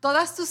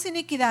todas tus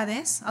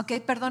iniquidades,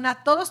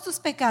 perdona todos tus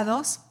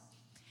pecados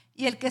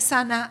y el que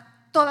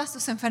sana todas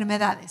tus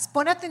enfermedades.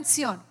 Pon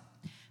atención,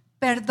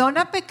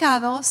 perdona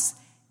pecados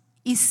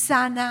y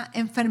sana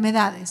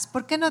enfermedades.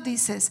 ¿Por qué no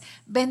dices,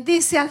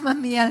 bendice alma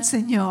mía al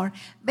Señor,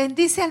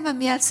 bendice alma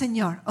mía al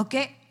Señor?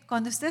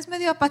 Cuando estés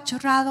medio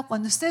apachurrado,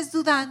 cuando estés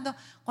dudando,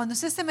 cuando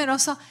estés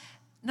temeroso,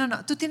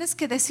 no, tú tienes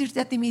que decirte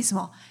a ti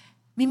mismo,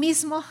 mí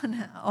mismo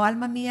o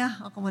alma mía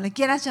o como le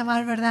quieras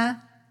llamar,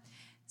 ¿verdad?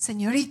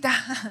 Señorita,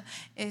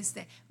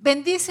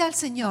 bendice al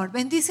Señor,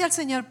 bendice al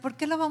Señor. ¿Por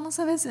qué lo vamos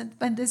a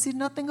bendecir?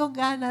 No tengo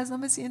ganas, no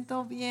me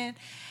siento bien.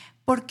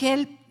 Porque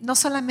Él no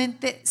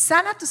solamente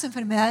sana tus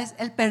enfermedades,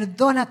 Él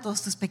perdona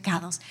todos tus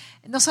pecados.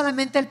 No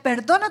solamente Él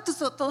perdona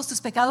todos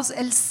tus pecados,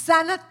 Él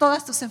sana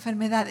todas tus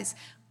enfermedades.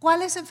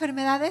 ¿Cuáles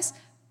enfermedades?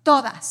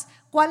 Todas.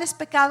 ¿Cuáles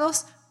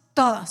pecados?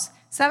 Todos.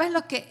 ¿Sabes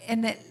lo que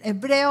en el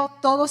hebreo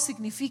todo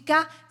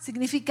significa?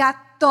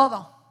 Significa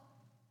todo.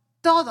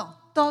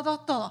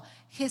 Todo.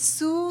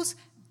 Jesús,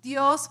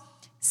 Dios,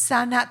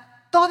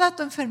 sana toda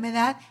tu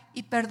enfermedad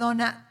y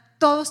perdona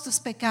todos tus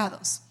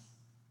pecados.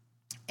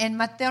 En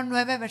Mateo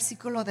 9,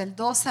 versículo del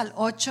 2 al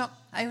 8,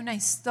 hay una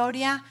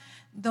historia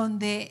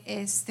donde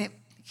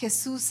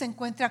Jesús se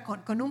encuentra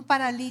con un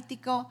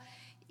paralítico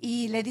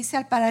y le dice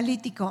al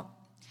paralítico,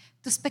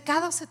 tus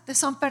pecados te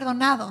son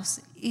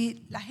perdonados.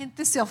 Y la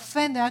gente se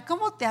ofende,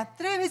 ¿cómo te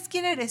atreves?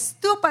 ¿Quién eres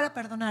tú para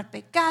perdonar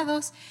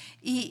pecados?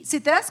 Y si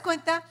te das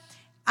cuenta,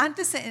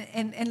 antes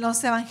en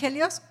los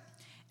evangelios,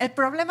 el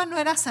problema no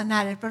era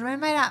sanar, el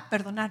problema era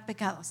perdonar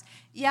pecados.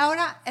 Y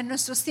ahora en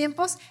nuestros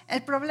tiempos,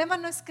 el problema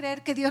no es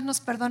creer que Dios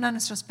nos perdona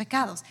nuestros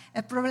pecados.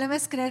 El problema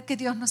es creer que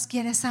Dios nos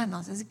quiere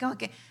sanos. Así como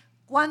que,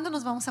 ¿cuándo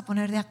nos vamos a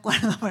poner de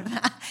acuerdo,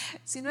 verdad?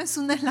 Si no es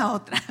una es la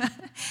otra.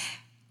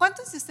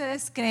 ¿Cuántos de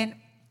ustedes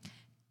creen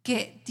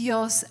que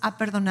Dios ha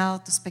perdonado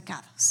tus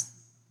pecados?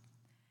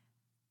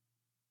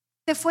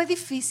 ¿Te fue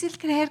difícil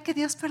creer que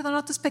Dios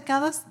perdonó tus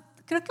pecados?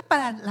 Creo que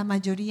para la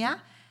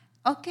mayoría,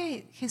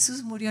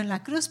 Jesús murió en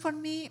la cruz por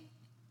mí,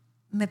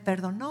 me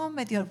perdonó,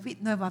 me dio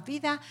nueva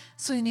vida,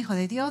 soy un hijo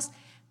de Dios.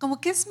 Como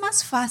que es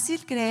más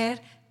fácil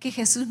creer que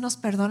Jesús nos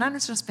perdona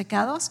nuestros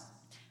pecados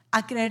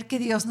a creer que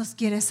Dios nos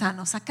quiere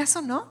sanos.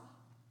 ¿Acaso no?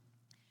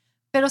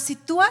 Pero si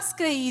tú has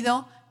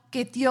creído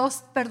que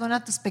Dios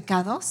perdona tus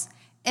pecados,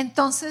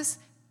 entonces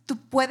tú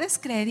puedes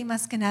creer y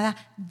más que nada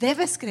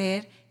debes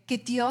creer que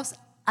Dios,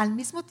 al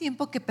mismo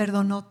tiempo que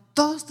perdonó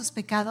todos tus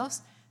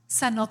pecados,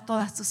 sanó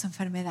todas tus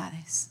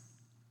enfermedades.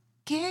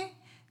 ¿Qué?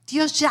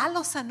 Dios ya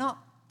lo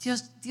sanó.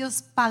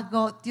 Dios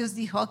pagó. Dios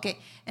dijo,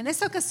 en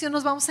esta ocasión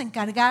nos vamos a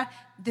encargar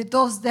de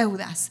dos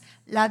deudas.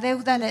 La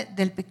deuda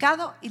del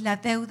pecado y la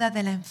deuda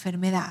de la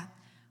enfermedad.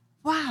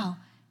 ¡Wow!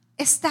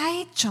 Está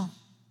hecho.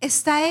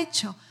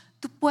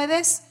 Tú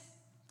puedes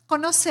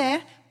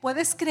conocer,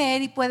 puedes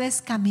creer y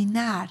puedes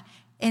caminar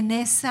en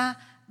esa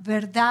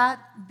verdad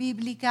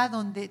bíblica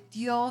donde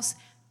Dios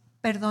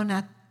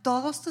perdona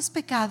todos tus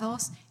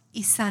pecados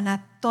y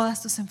sana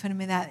todas tus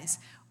enfermedades.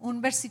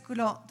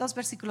 Dos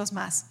versículos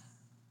más.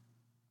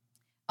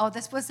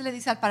 Después le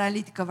dice al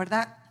paralítico,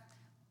 ¿verdad?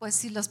 Pues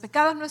si los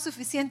pecados no es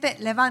suficiente,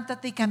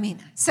 levántate y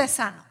camina, sé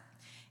sano.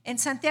 En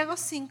Santiago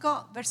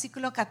 5,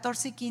 versículo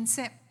 14 y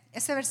 15,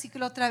 ese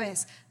versículo otra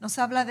vez nos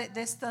habla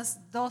de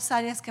estas dos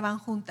áreas que van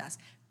juntas,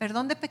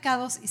 perdón de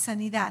pecados y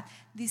sanidad.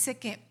 Dice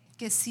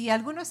que si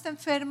alguno está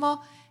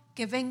enfermo,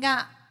 que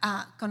venga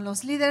con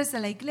los líderes de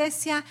la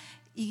iglesia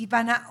y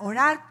van a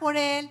orar por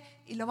él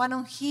y lo van a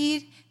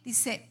ungir.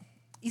 Dice,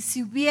 y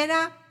si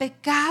hubiera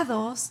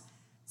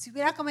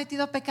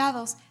cometido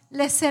pecados,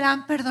 les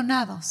serán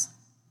perdonados.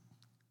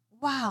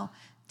 Wow,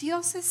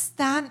 Dios es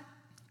tan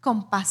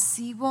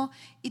compasivo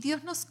y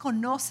Dios nos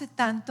conoce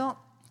tanto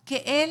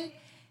que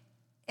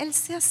Él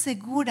se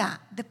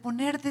asegura de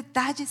poner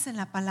detalles en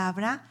la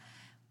palabra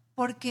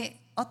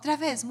porque otra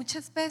vez,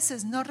 muchas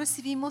veces no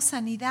recibimos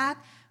sanidad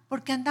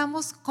porque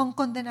andamos con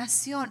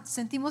condenación,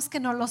 sentimos que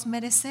no los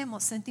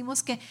merecemos,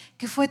 sentimos que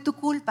fue tu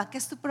culpa, que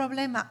es tu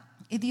problema.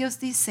 Y Dios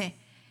dice,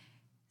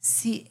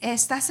 si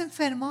estás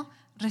enfermo,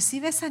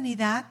 recibe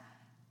sanidad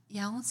y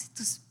aun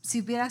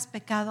si hubieras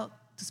pecado,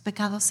 tus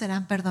pecados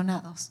serán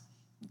perdonados.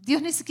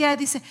 Dios ni siquiera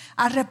dice,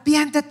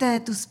 arrepiéntete de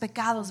tus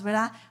pecados,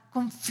 ¿verdad?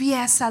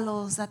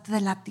 Confiésalos, date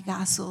de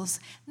latigazos.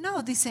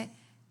 No, dice,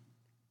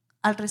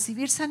 al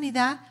recibir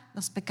sanidad,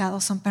 los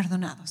pecados son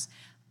perdonados.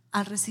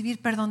 Al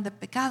recibir perdón de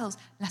pecados,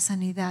 la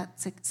sanidad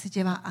se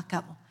lleva a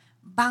cabo.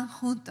 Van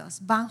juntos,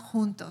 van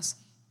juntos.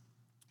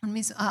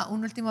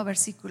 Un último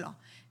versículo.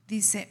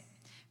 Dice,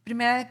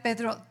 1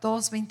 Pedro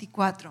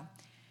 2:24.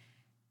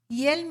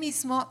 Y Él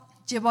mismo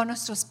llevó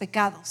nuestros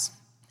pecados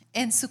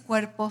en su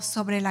cuerpo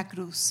sobre la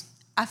cruz,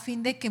 a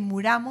fin de que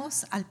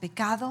muramos al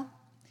pecado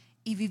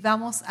y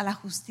vivamos a la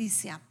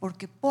justicia,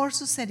 porque por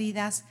sus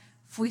heridas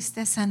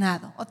fuiste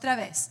sanado. Otra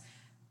vez,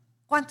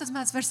 ¿cuántos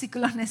más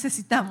versículos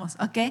necesitamos?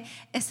 ¿Okay?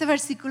 Este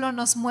versículo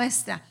nos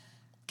muestra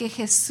que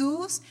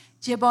Jesús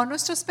llevó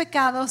nuestros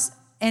pecados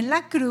en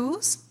la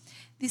cruz,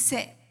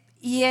 dice,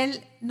 y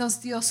Él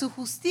nos dio su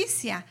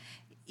justicia.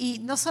 Y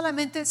no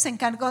solamente se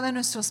encargó de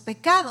nuestros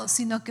pecados,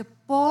 sino que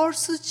por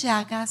sus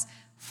llagas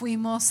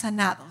fuimos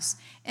sanados.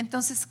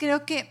 Entonces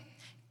creo que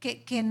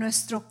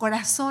nuestro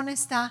corazón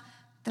está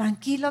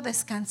tranquilo,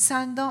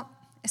 descansando,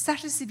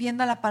 estás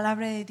recibiendo la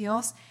palabra de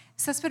Dios,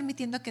 estás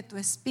permitiendo que tu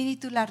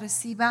espíritu la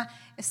reciba,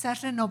 estás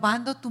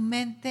renovando tu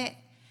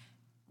mente.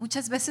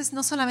 Muchas veces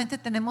no solamente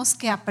tenemos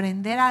que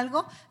aprender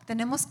algo,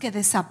 tenemos que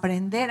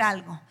desaprender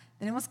algo.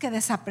 Tenemos que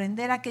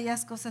desaprender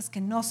aquellas cosas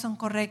que no son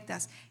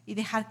correctas y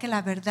dejar que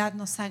la verdad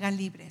nos haga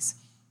libres.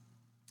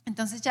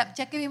 Entonces ya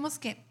que vimos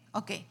que,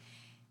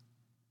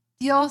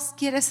 Dios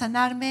quiere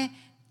sanarme,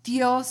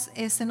 Dios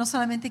no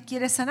solamente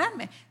quiere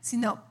sanarme,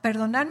 sino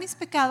perdonar mis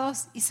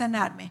pecados y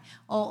sanarme,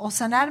 o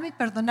sanarme y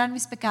perdonar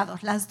mis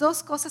pecados. Las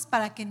dos cosas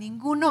para que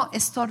ninguno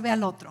estorbe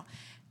al otro,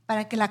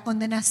 para que la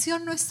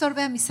condenación no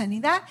estorbe a mi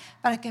sanidad,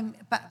 para que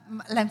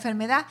la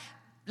enfermedad,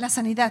 la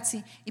sanidad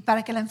sí, y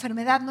para que la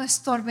enfermedad no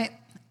estorbe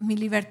mi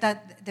libertad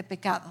de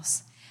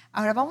pecados.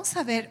 Ahora vamos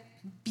a ver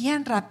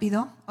bien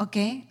rápido,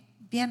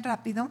 bien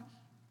rápido,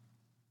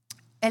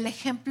 el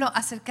ejemplo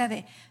acerca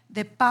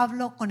de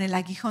Pablo con el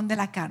aguijón de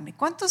la carne.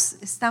 ¿Cuántos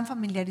están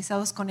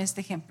familiarizados con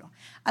este ejemplo?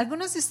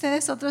 Algunos de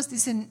ustedes, otros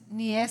dicen,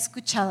 ni he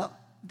escuchado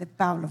de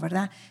Pablo,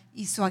 ¿verdad?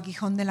 Y su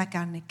aguijón de la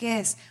carne. ¿Qué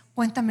es?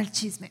 Cuéntame el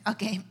chisme.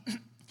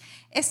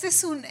 Este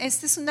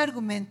es un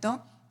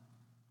argumento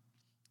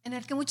en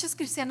el que muchos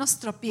cristianos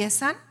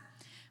tropiezan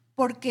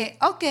porque,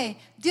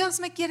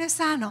 Dios me quiere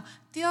sano,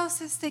 Dios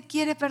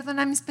quiere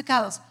perdonar mis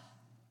pecados.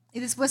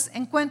 Y después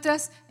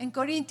encuentras en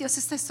Corintios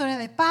esta historia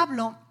de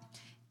Pablo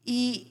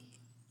y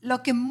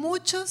lo que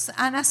muchos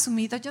han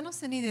asumido, yo no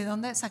sé ni de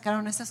dónde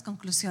sacaron esas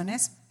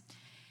conclusiones,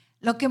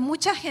 lo que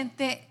mucha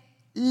gente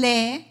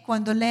lee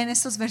cuando leen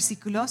estos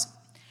versículos,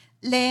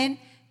 leen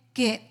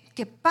que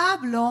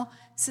Pablo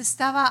se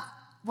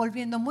estaba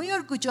volviendo muy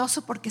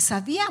orgulloso porque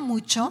sabía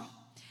mucho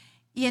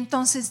y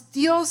entonces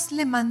Dios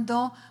le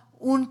mandó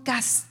un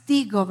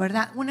castigo,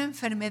 ¿verdad? Una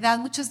enfermedad.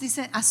 Muchos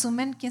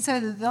asumen, quién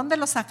sabe de dónde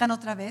lo sacan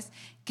otra vez,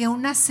 que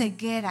una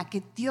ceguera,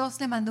 que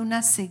Dios le mandó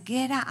una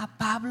ceguera a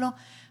Pablo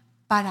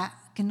para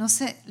que no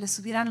se le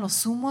subieran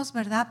los humos,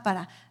 ¿verdad?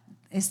 Para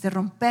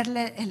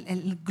romperle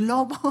el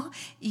globo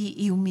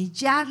y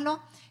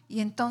humillarlo. Y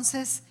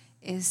entonces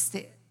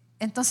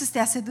te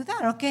hace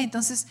dudar,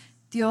 entonces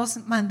Dios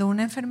mandó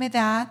una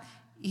enfermedad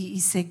y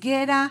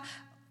ceguera.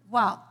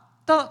 Wow,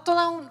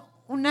 toda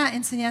una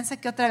enseñanza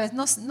que otra vez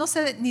no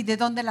sé ni de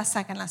dónde la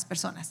sacan las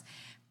personas,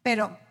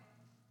 pero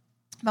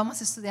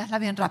vamos a estudiarla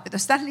bien rápido.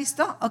 ¿Estás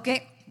listo?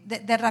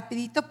 De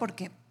rapidito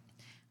porque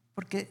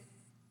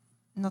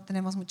no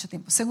tenemos mucho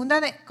tiempo. Segunda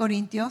de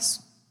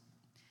Corintios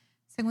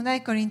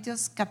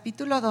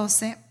capítulo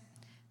 12,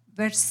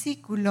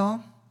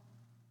 versículo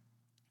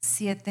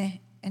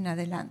 7 en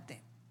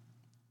adelante.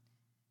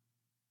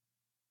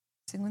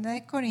 Segunda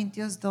de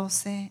Corintios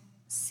 12,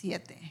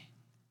 7.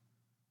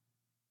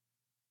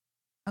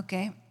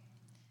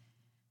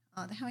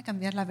 Déjame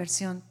cambiar la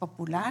versión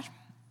popular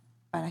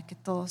para que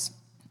todos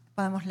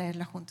podamos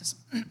leerla juntos.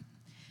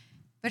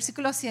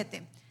 Versículo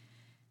 7.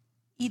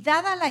 Y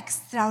dada la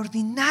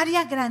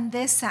extraordinaria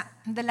grandeza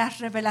de las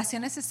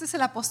revelaciones, este es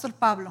el apóstol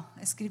Pablo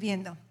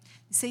escribiendo,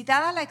 dice, y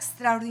dada la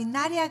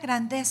extraordinaria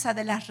grandeza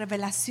de las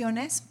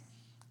revelaciones,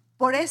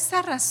 por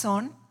esta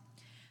razón,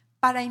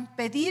 para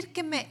impedir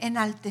que me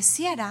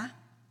enalteciera,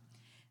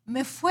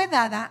 me fue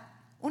dada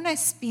una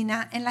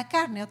espina en la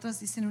carne, otros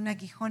dicen un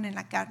aguijón en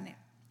la carne,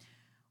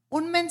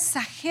 un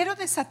mensajero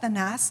de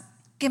Satanás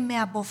que me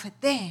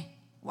abofetee,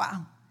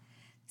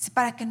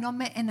 para que no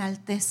me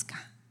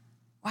enaltezca.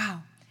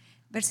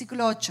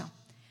 Versículo 8.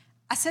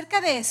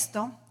 Acerca de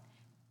esto,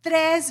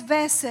 3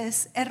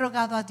 veces he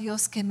rogado a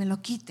Dios que me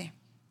lo quite.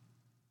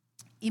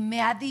 Y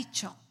me ha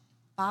dicho,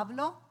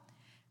 Pablo,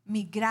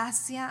 mi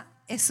gracia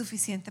es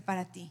suficiente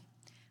para ti,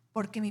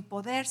 porque mi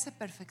poder se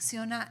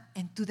perfecciona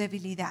en tu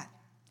debilidad.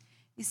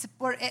 Dice,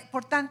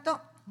 por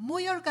tanto,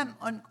 muy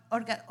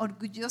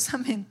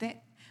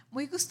orgullosamente,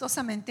 muy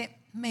gustosamente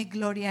me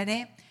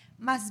gloriaré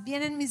más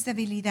bien en mis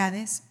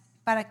debilidades,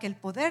 para que el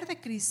poder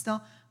de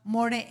Cristo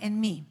more en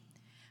mí.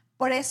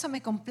 Por eso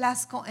me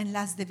complazco en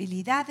las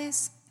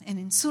debilidades, en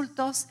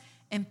insultos,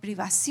 en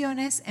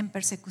privaciones, en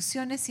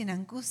persecuciones y en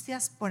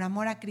angustias por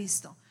amor a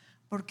Cristo,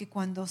 porque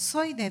cuando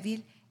soy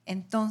débil,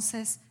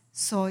 entonces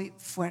soy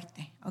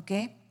fuerte. ¿Ok?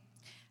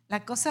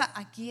 La cosa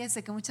aquí es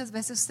de que muchas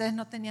veces ustedes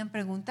no tenían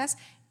preguntas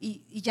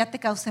y ya te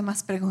causé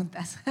más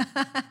preguntas.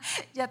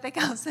 Ya te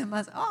causé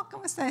más. Oh,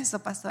 ¿cómo está eso,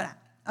 pastora?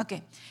 Ok,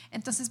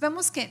 entonces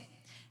vemos que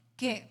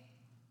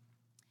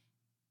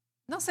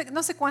no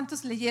sé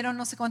cuántos leyeron,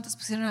 no sé cuántos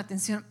pusieron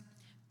atención,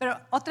 pero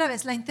otra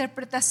vez, la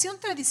interpretación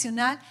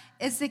tradicional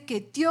es de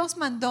que Dios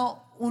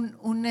mandó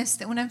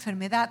una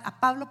enfermedad a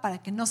Pablo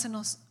para que no se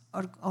nos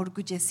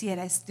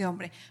orgulleciera este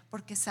hombre,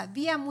 porque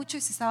sabía mucho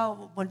y se estaba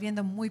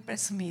volviendo muy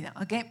presumido,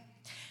 ¿ok?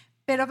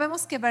 Pero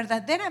vemos que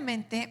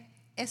verdaderamente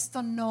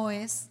esto no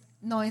es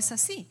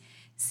así.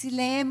 Si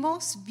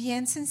leemos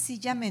bien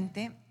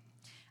sencillamente,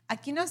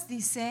 aquí nos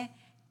dice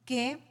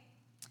que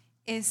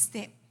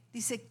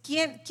dice,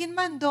 ¿quién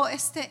mandó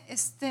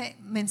este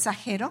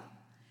mensajero?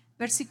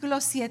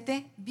 Versículo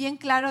 7, bien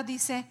claro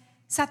dice,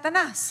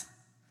 Satanás.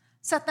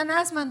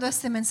 Satanás mandó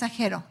este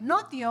mensajero,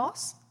 no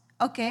Dios,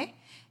 ¿ok?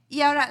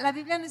 Y ahora la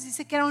Biblia nos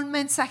dice que era un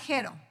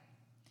mensajero.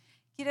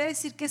 Quiere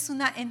decir que es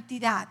una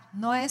entidad,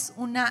 no es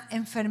una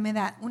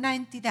enfermedad, una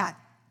entidad.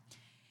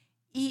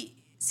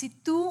 Y si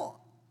tú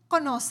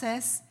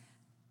conoces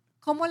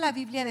cómo la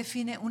Biblia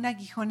define un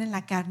aguijón en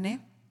la carne,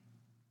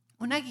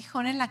 un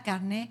aguijón en la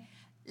carne,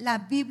 la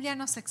Biblia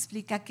nos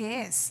explica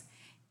qué es.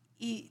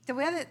 Y te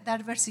voy a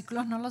dar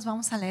versículos, no los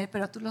vamos a leer,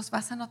 pero tú los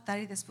vas a anotar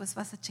y después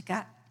vas a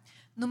checar.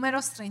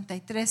 Números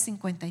 33,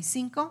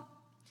 55,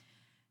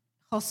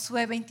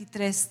 Josué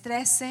 23,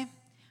 13,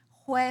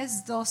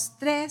 Juez 2,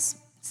 3,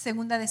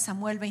 Segunda de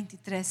Samuel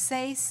 23,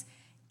 6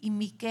 y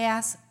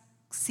Miqueas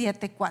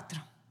 7,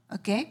 4.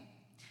 ¿Ok?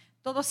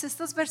 Todos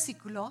estos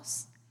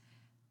versículos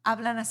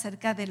hablan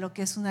acerca de lo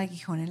que es un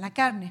aguijón en la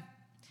carne.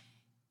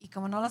 Y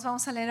como no los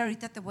vamos a leer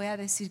ahorita, te voy a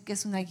decir que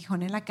es un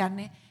aguijón en la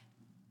carne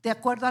de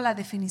acuerdo a la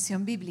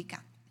definición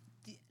bíblica.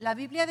 La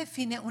Biblia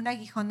define un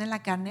aguijón en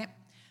la carne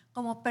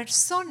como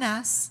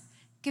personas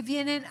que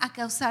vienen a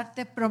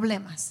causarte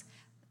problemas,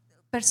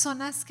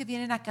 personas que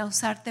vienen a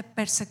causarte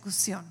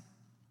persecución.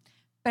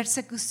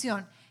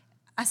 Persecución.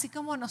 Así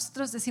como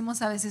nosotros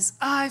decimos a veces,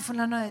 ay,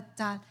 fulano de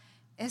tal,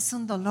 es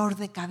un dolor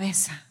de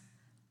cabeza.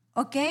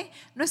 ¿Ok?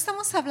 No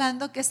estamos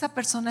hablando que esta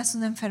persona es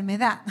una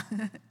enfermedad.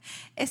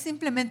 Es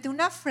simplemente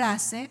una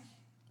frase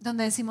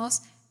donde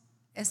decimos,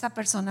 esta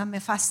persona me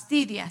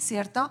fastidia,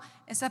 ¿cierto?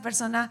 Esta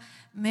persona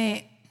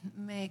me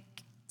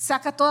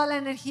saca toda la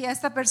energía.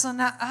 Esta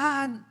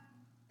persona,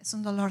 es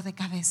un dolor de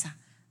cabeza.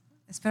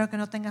 Espero que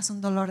no tengas un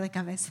dolor de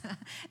cabeza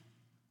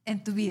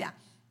en tu vida.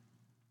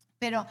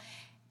 Pero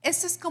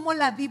esto es como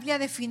la Biblia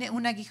define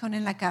un aguijón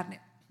en la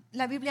carne.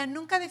 La Biblia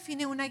nunca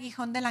define un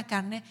aguijón de la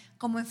carne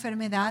como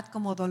enfermedad,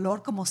 como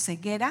dolor, como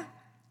ceguera.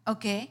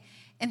 ¿Ok?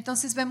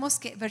 Entonces vemos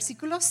que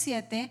versículo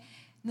 7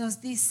 nos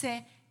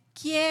dice,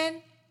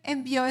 ¿quién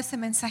envió ese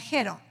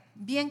mensajero?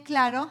 Bien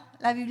claro,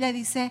 la Biblia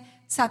dice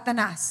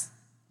Satanás,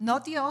 no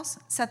Dios,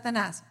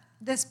 Satanás.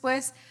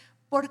 Después,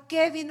 ¿por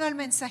qué vino el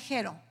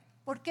mensajero?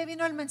 ¿Por qué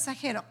vino el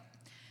mensajero?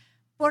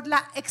 Por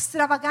la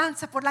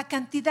extravagancia, por la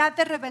cantidad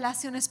de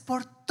revelaciones,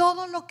 por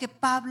todo lo que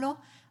Pablo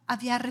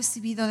había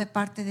recibido de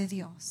parte de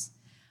Dios.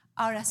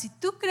 Ahora, si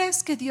tú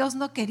crees que Dios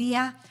no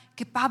quería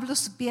que Pablo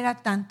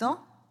supiera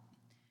tanto,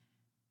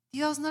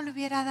 Dios no le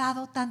hubiera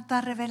dado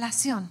tanta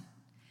revelación.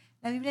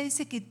 La Biblia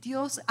dice que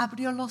Dios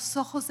abrió los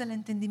ojos del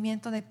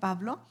entendimiento de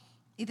Pablo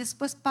y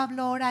después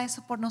Pablo ora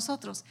eso por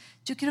nosotros.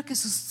 Yo quiero que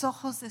sus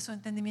ojos de su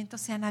entendimiento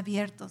sean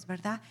abiertos,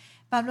 ¿verdad?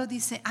 Pablo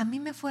dice, a mí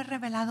me fue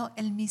revelado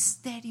el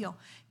misterio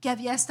que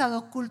había estado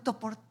oculto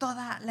por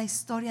toda la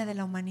historia de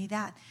la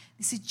humanidad.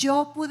 Dice,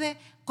 yo pude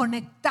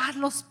conectar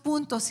los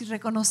puntos y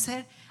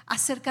reconocer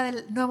acerca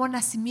del nuevo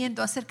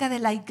nacimiento, acerca de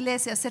la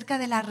iglesia, acerca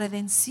de la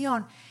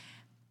redención.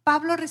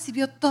 Pablo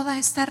recibió toda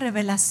esta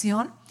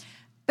revelación,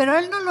 pero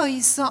él no lo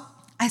hizo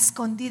a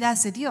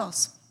escondidas de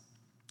Dios.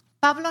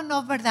 Pablo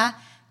no, ¿verdad?,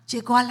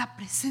 llegó a la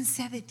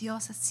presencia de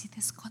Dios así de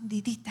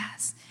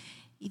escondiditas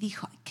y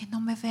dijo, que no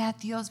me vea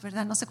Dios,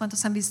 ¿verdad? No sé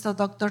cuántos han visto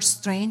Doctor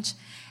Strange.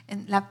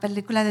 En la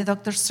película de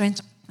Doctor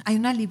Strange hay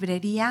una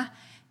librería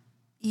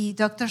y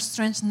Doctor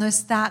Strange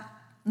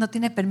no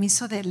tiene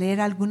permiso de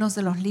leer algunos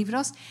de los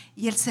libros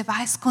y él se va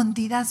a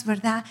escondidas,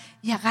 ¿verdad?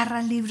 Y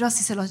agarra libros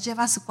y se los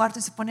lleva a su cuarto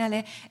y se pone a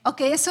leer.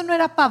 Ok, eso no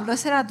era Pablo,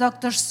 ese era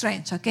Doctor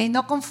Strange, ok,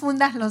 no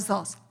confundas los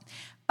dos.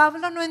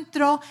 Pablo no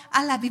entró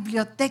a la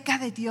biblioteca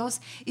de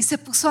Dios y se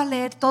puso a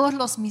leer todos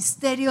los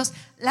misterios,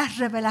 las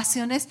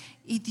revelaciones,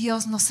 y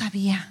Dios no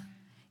sabía.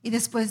 Y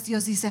después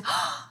Dios dice,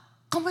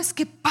 ¿cómo es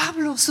que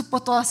Pablo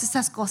supo todas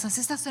estas cosas?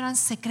 Estas eran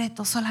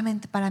secretos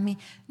solamente para mí.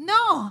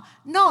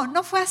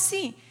 No fue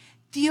así.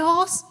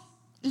 Dios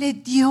le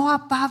dio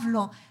a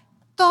Pablo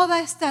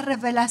toda esta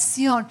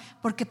revelación,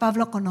 porque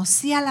Pablo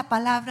conocía la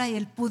palabra y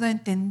él pudo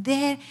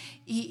entender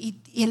y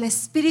el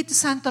Espíritu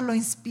Santo lo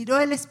inspiró,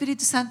 el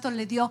Espíritu Santo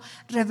le dio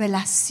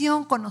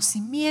revelación,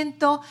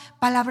 conocimiento,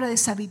 palabra de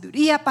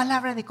sabiduría,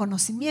 palabra de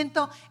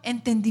conocimiento,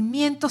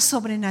 entendimiento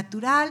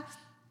sobrenatural.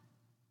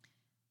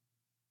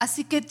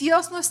 Así que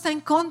Dios no está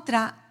en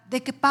contra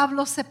de que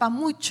Pablo sepa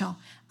mucho.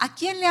 ¿A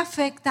quién le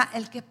afecta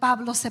el que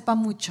Pablo sepa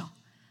mucho?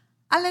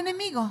 Al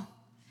enemigo.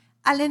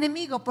 Al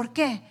enemigo, ¿por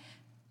qué?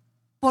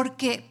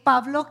 Porque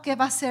Pablo, ¿qué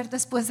va a hacer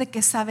después de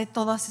que sabe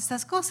todas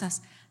estas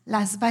cosas?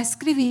 Las va a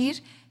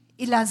escribir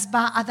y las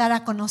va a dar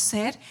a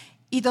conocer,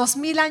 y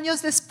 2000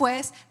 años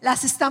después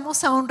las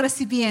estamos aún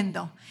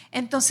recibiendo.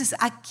 Entonces,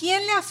 ¿a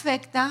quién le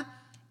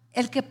afecta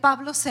el que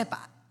Pablo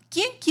sepa?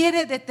 ¿Quién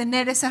quiere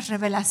detener esas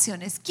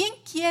revelaciones? ¿Quién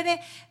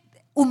quiere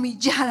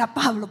humillar a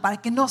Pablo para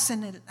que no se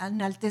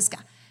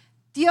enaltezca?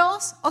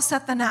 ¿Dios o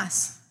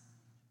Satanás?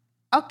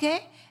 ¿Ok?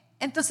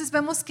 Entonces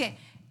vemos que,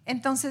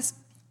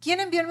 ¿quién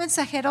envió el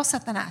mensajero?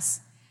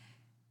 Satanás.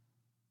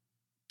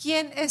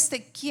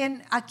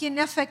 ¿A quién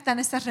le afectan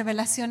estas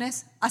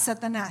revelaciones? A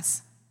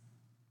Satanás.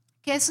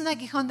 ¿Qué es un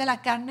aguijón de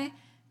la carne?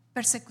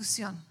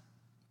 Persecución.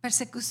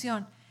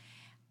 Persecución.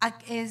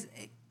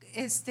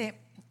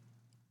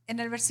 En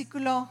el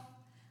versículo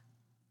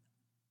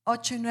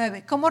 8 y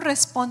 9, ¿cómo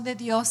responde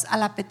Dios a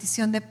la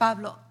petición de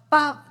Pablo?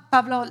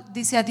 Pablo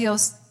dice a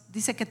Dios,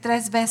 dice que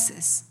 3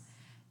 veces.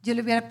 Yo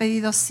le hubiera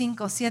pedido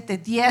 5, 7,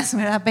 10,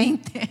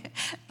 20,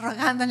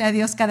 rogándole a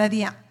Dios cada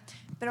día.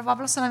 Pero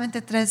Pablo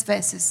solamente 3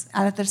 veces.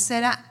 A la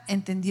tercera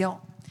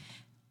entendió.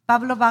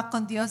 Pablo va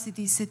con Dios y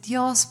dice,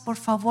 Dios, por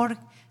favor,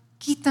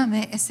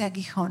 quítame ese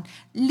aguijón.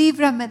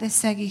 Líbrame de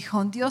ese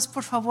aguijón. Dios,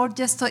 por favor,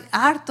 ya estoy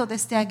harto de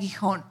este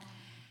aguijón.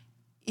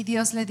 Y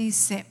Dios le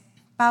dice,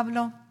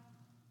 Pablo,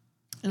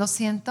 lo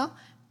siento,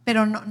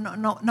 pero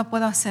no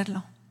puedo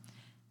hacerlo.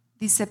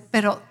 Dice,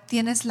 pero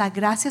 ¿tienes la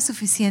gracia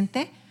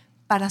suficiente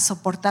para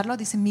soportarlo?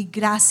 Dice, mi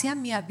gracia,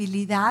 mi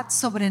habilidad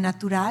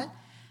sobrenatural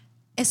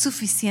es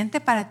suficiente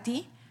para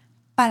ti,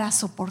 para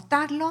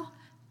soportarlo,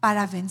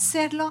 para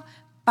vencerlo,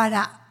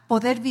 para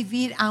poder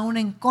vivir aún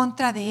en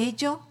contra de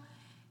ello.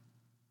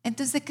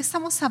 Entonces, ¿de qué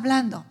estamos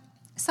hablando?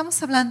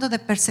 Estamos hablando de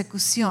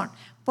persecución.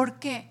 ¿Por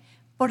qué?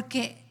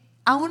 Porque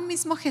aún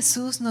mismo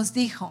Jesús nos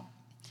dijo,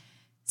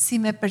 si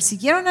me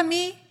persiguieron a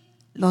mí,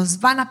 los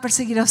van a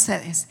perseguir a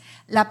ustedes.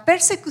 La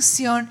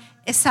persecución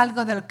es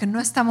algo de lo que no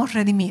estamos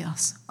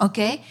redimidos, ¿ok?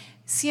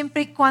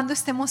 Siempre y cuando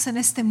estemos en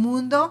este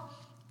mundo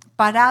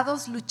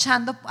parados,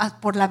 luchando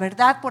por la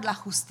verdad, por la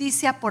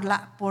justicia, por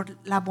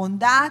la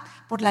bondad,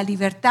 por la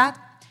libertad,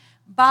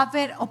 va a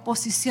haber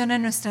oposición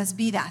en nuestras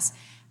vidas.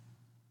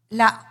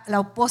 La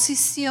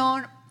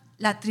oposición,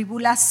 la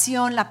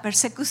tribulación, la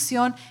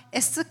persecución,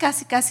 esto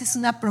casi es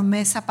una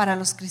promesa para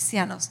los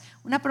cristianos,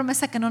 una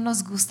promesa que no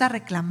nos gusta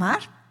reclamar,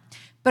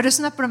 pero es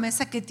una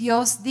promesa que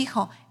Dios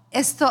dijo,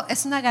 esto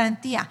es una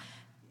garantía.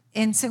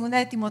 En 2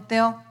 de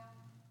Timoteo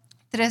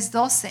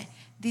 3:12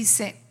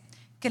 dice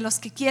que los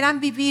que quieran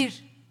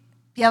vivir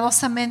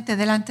piadosamente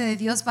delante de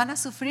Dios van a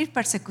sufrir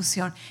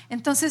persecución.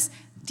 Entonces,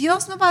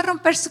 Dios no va a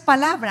romper su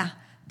palabra.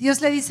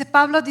 Dios le dice,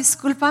 Pablo,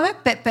 discúlpame,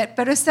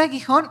 pero este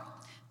aguijón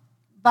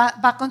va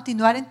a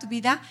continuar en tu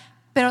vida,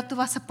 pero tú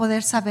vas a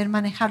poder saber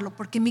manejarlo,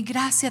 porque mi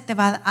gracia te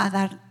va a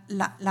dar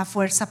la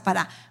fuerza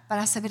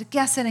para saber qué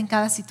hacer en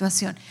cada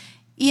situación.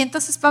 Y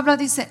entonces Pablo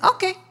dice,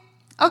 ok,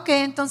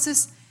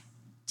 entonces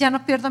ya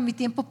no pierdo mi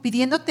tiempo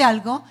pidiéndote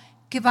algo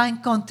que va en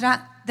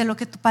contra de lo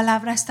que tu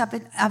palabra está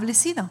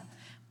establecido,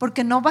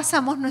 porque no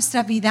basamos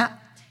nuestra vida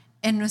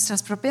en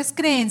nuestras propias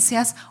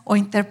creencias o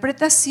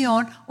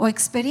interpretación o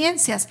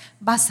experiencias,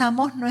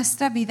 basamos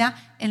nuestra vida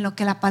en lo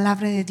que la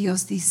palabra de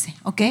Dios dice,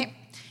 ¿ok?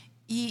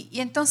 Y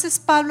entonces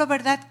Pablo,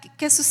 ¿verdad?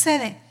 ¿Qué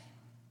sucede?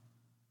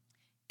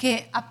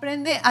 Que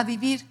aprende a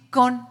vivir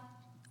con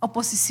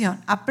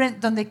oposición.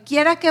 Donde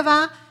quiera que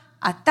va,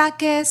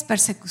 ataques,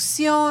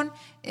 persecución,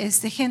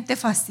 gente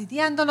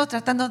fastidiándolo,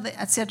 tratando de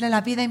hacerle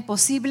la vida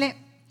imposible.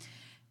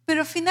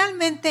 Pero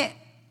finalmente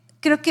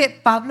creo que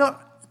Pablo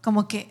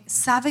como que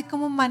sabe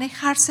cómo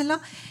manejárselo,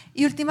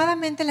 y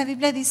últimamente la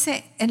Biblia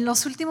dice, en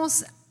los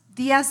últimos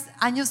días,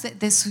 años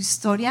de su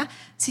historia,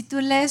 si tú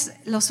lees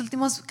los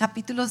últimos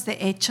capítulos de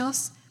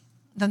Hechos,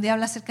 donde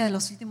habla acerca de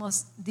los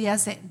últimos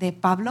días de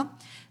Pablo,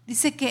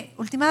 dice que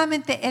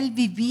últimamente él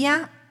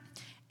vivía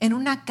en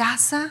una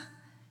casa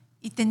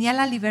y tenía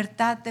la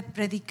libertad de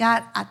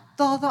predicar a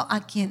todo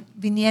a quien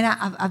viniera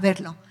a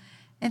verlo.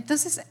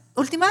 Entonces,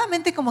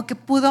 últimamente como que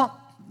pudo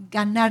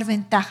ganar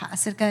ventaja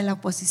acerca de la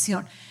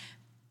oposición.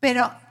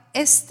 Pero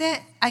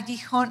este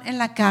aguijón en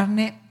la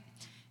carne,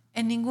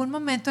 en ningún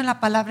momento en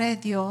la palabra de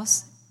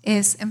Dios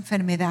es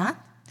enfermedad.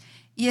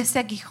 Y este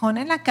aguijón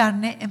en la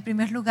carne, en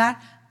primer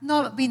lugar,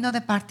 no vino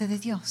de parte de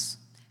Dios,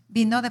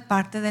 vino de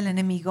parte del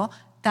enemigo,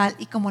 tal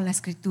y como la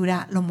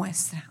Escritura lo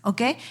muestra,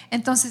 ¿ok?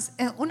 Entonces,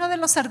 uno de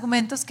los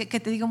argumentos que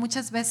te digo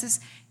muchas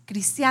veces,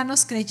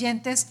 cristianos,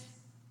 creyentes,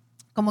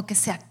 como que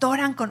se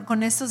atoran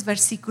con estos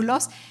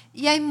versículos,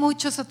 y hay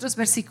muchos otros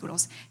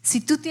versículos. Si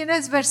tú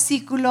tienes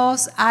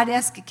versículos,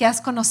 áreas que has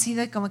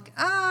conocido y como que,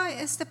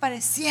 este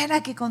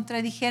pareciera que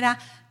contradijera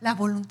la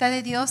voluntad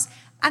de Dios,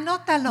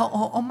 anótalo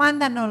o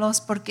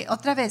mándanoslos, porque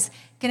otra vez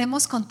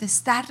queremos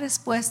contestar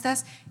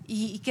respuestas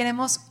y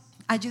queremos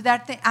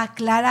ayudarte a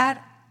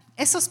aclarar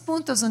esos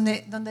puntos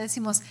donde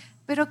decimos,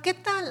 pero ¿qué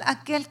tal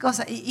aquel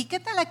cosa? ¿Y qué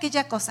tal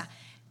aquella cosa?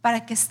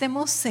 Para que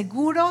estemos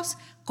seguros,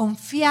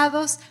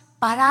 confiados,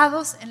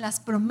 parados en las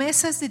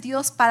promesas de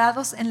Dios,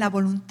 parados en la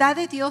voluntad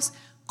de Dios,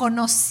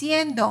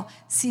 conociendo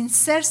sin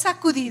ser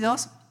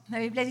sacudidos. La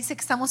Biblia dice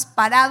que estamos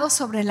parados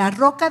sobre la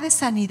roca de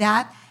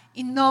sanidad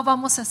y no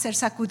vamos a ser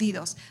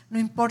sacudidos. No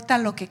importa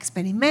lo que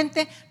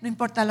experimente, no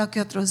importa lo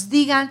que otros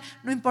digan,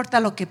 no importa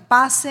lo que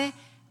pase.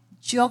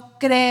 Yo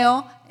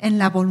creo en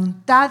la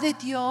voluntad de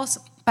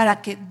Dios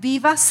para que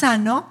viva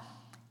sano,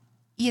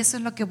 y eso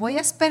es lo que voy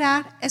a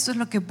esperar, eso es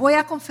lo que voy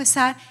a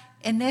confesar,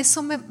 en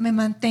eso me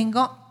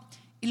mantengo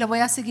y lo voy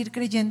a seguir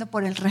creyendo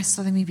por el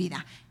resto de mi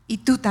vida. Y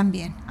tú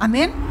también.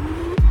 Amén.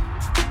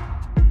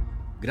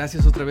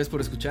 Gracias otra vez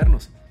por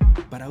escucharnos.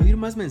 Para oír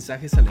más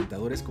mensajes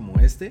alentadores como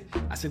este,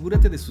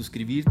 asegúrate de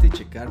suscribirte y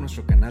checar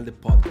nuestro canal de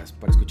podcast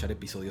para escuchar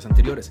episodios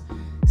anteriores.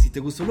 Si te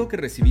gustó lo que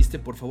recibiste,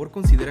 por favor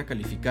considera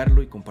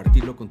calificarlo y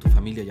compartirlo con tu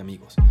familia y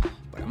amigos.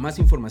 Para más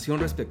información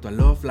respecto a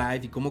Love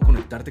Life y cómo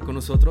conectarte con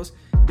nosotros,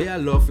 ve a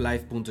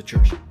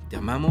lovelife.church. Te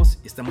amamos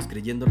y estamos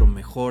creyendo lo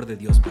mejor de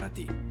Dios para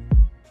ti.